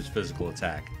advantage of his physical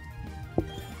attack.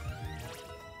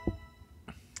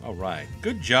 Alright,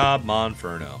 good job,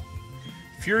 Monferno.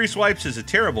 Fury Swipes is a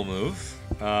terrible move,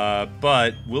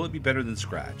 but will it be better than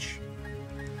Scratch?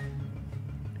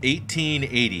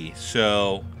 1880,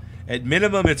 so at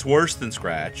minimum it's worse than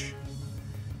Scratch.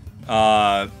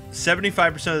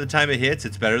 75% of the time it hits,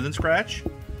 it's better than Scratch,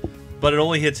 but it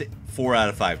only hits 4 out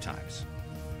of 5 times.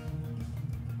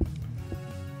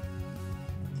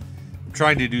 I'm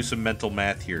trying to do some mental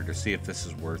math here to see if this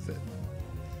is worth it.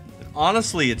 And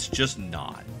honestly, it's just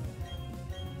not.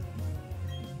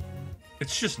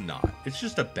 It's just not. It's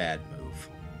just a bad move.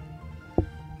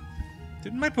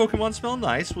 Didn't my Pokemon smell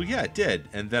nice? Well, yeah, it did.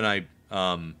 And then I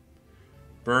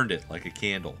burned it like a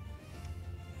candle.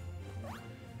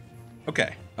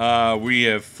 Okay. We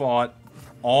have fought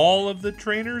all of the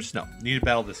trainers. No, need to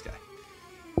battle this guy.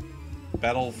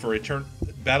 Battle before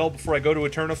I go to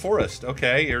Eterna Forest.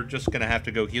 Okay, you're just gonna have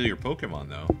to go heal your Pokemon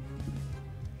though.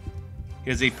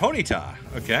 He has a Ponyta.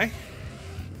 Okay.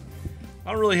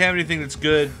 I don't really have anything that's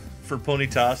good for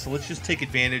Ponyta, so let's just take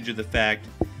advantage of the fact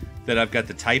that I've got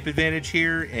the type advantage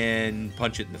here and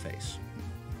punch it in the face.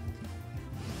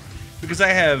 Because I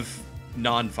have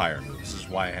non-fire moves. This is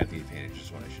why I have the advantage,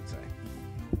 is what I should say.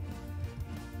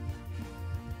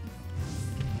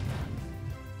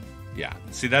 Yeah,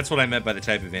 see, that's what I meant by the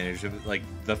type advantage. Like,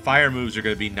 the fire moves are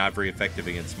going to be not very effective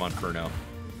against Monferno.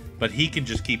 But he can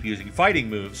just keep using fighting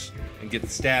moves and get the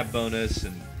stab bonus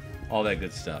and all that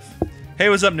good stuff. Hey,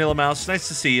 what's up, Nillamouse? Nice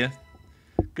to see you.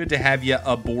 Good to have you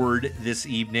aboard this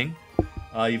evening.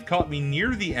 You've caught me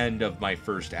near the end of my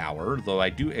first hour, though I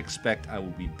do expect I will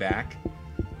be back.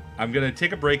 I'm going to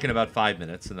take a break in about 5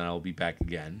 minutes, and then I'll be back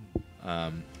again.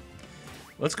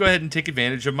 Let's go ahead and take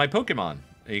advantage of my Pokemon.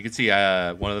 You can see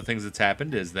one of the things that's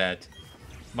happened is that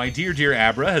my dear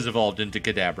Abra has evolved into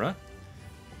Kadabra.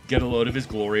 Get a load of his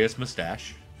glorious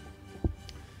mustache.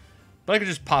 But I can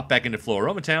just pop back into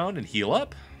Floroma Town and heal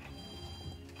up.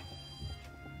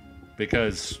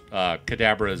 Because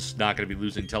Kadabra is not going to be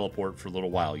losing Teleport for a little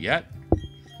while yet.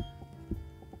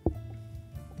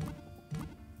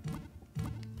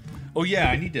 Oh yeah,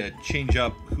 I need to change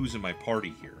up who's in my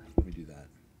party here. Let me do that.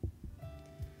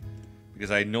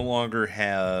 Because I no longer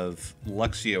have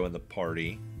Luxio in the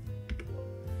party.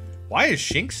 Why is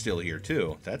Shink still here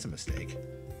too? That's a mistake.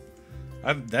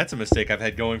 That's a mistake I've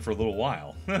had going for a little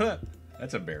while.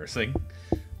 That's embarrassing.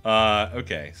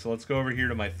 Okay, so let's go over here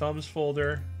to my thumbs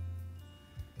folder.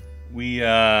 We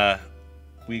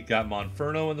We got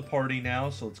Monferno in the party now,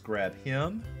 so let's grab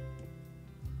him.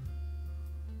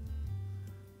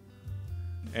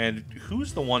 And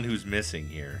who's the one who's missing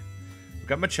here? I've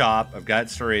got Machop, I've got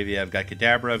Staravia, I've got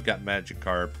Kadabra, I've got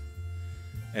Magikarp,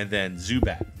 and then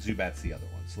Zubat. Zubat's the other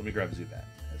one, so let me grab Zubat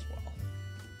as well.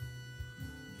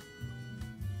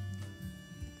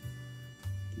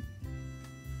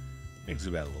 Make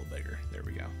Zubat a little bigger. There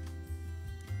we go.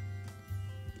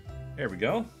 There we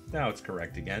go. Now it's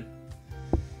correct again.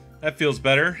 That feels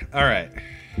better. All right.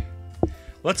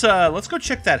 Let's go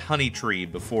check that honey tree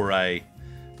before I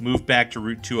move back to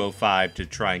Route 205 to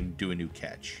try and do a new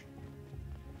catch.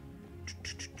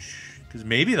 Because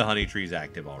maybe the honey tree's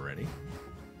active already.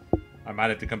 I might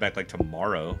have to come back like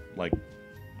tomorrow, like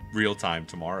real time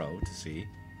tomorrow to see.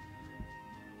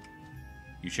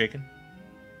 You shaking?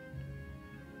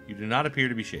 You do not appear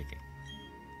to be shaking.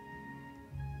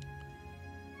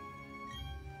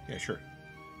 Yeah, sure.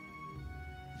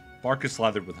 Bark is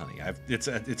slathered with honey.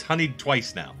 It's honeyed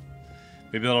twice now.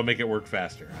 Maybe that'll make it work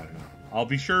faster. I don't know. I'll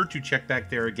be sure to check back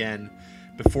there again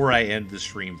before I end the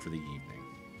stream for the evening.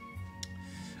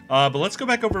 But let's go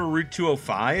back over to Route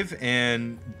 205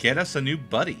 and get us a new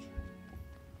buddy.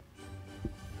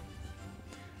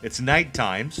 It's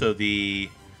nighttime, so the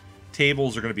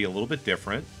tables are going to be a little bit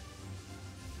different.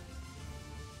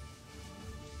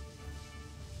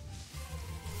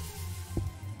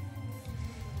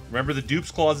 Remember, the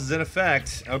dupes clause is in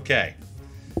effect. Okay.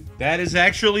 That is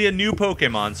actually a new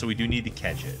Pokemon, so we do need to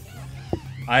catch it.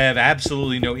 I have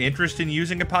absolutely no interest in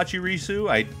using a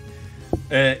Pachirisu.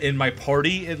 In my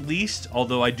party, at least.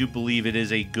 Although I do believe it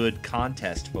is a good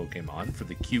contest Pokemon for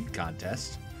the cute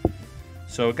contest.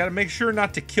 So, got to make sure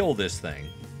not to kill this thing.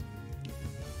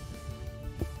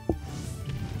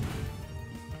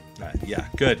 Yeah,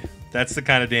 good. That's the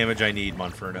kind of damage I need,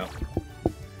 Monferno.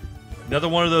 Another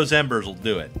one of those embers will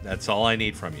do it. That's all I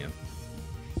need from you.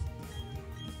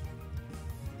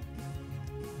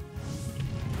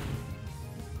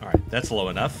 Alright, that's low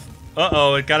enough.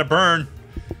 Uh-oh, it got a burn.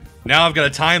 Now I've got a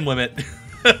time limit.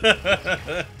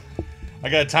 I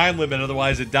got a time limit,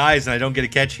 otherwise it dies and I don't get a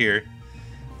catch here.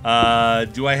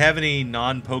 Do I have any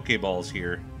non-Pokeballs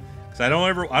here? Because I don't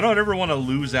ever want to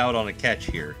lose out on a catch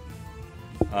here.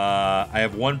 I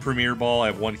have one Premier Ball, I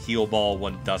have one Heal Ball,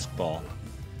 one Dusk Ball.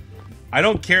 I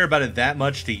don't care about it that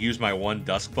much to use my one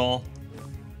Dusk Ball.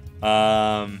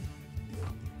 Yeah,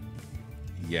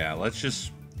 let's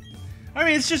just... I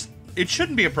mean, it's just... It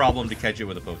shouldn't be a problem to catch it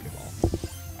with a Pokeball.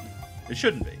 It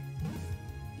shouldn't be.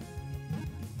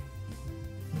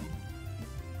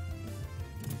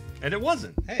 And it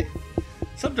wasn't. Hey,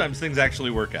 sometimes things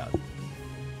actually work out.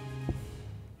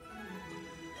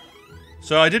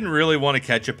 So I didn't really want to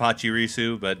catch a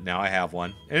Pachirisu, but now I have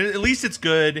one. And at least it's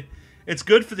good. It's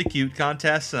good for the cute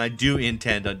contests, and I do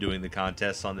intend on doing the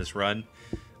contests on this run.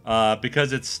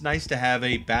 Because it's nice to have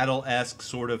a battle-esque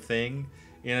sort of thing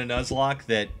in a Nuzlocke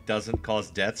that doesn't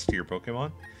cause deaths to your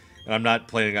Pokemon. And I'm not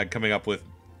planning on coming up with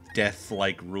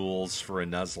death-like rules for a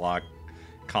Nuzlocke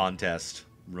contest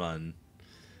run.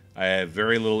 I have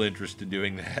very little interest in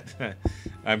doing that.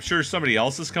 I'm sure somebody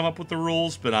else has come up with the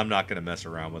rules, but I'm not going to mess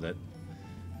around with it.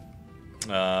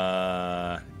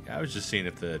 I was just seeing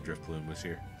if the Drifloon was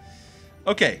here.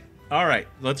 Okay, alright.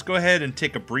 Let's go ahead and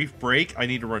take a brief break. I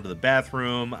need to run to the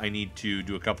bathroom. I need to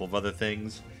do a couple of other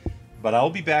things. But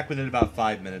I'll be back within about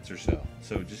 5 minutes or so.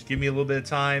 So just give me a little bit of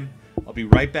time. I'll be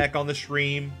right back on the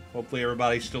stream. Hopefully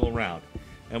everybody's still around.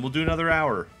 And we'll do another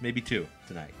hour, maybe 2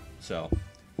 tonight. So,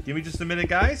 give me just a minute,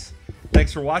 guys.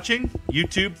 Thanks for watching.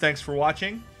 YouTube, thanks for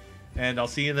watching. And I'll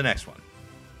see you in the next one.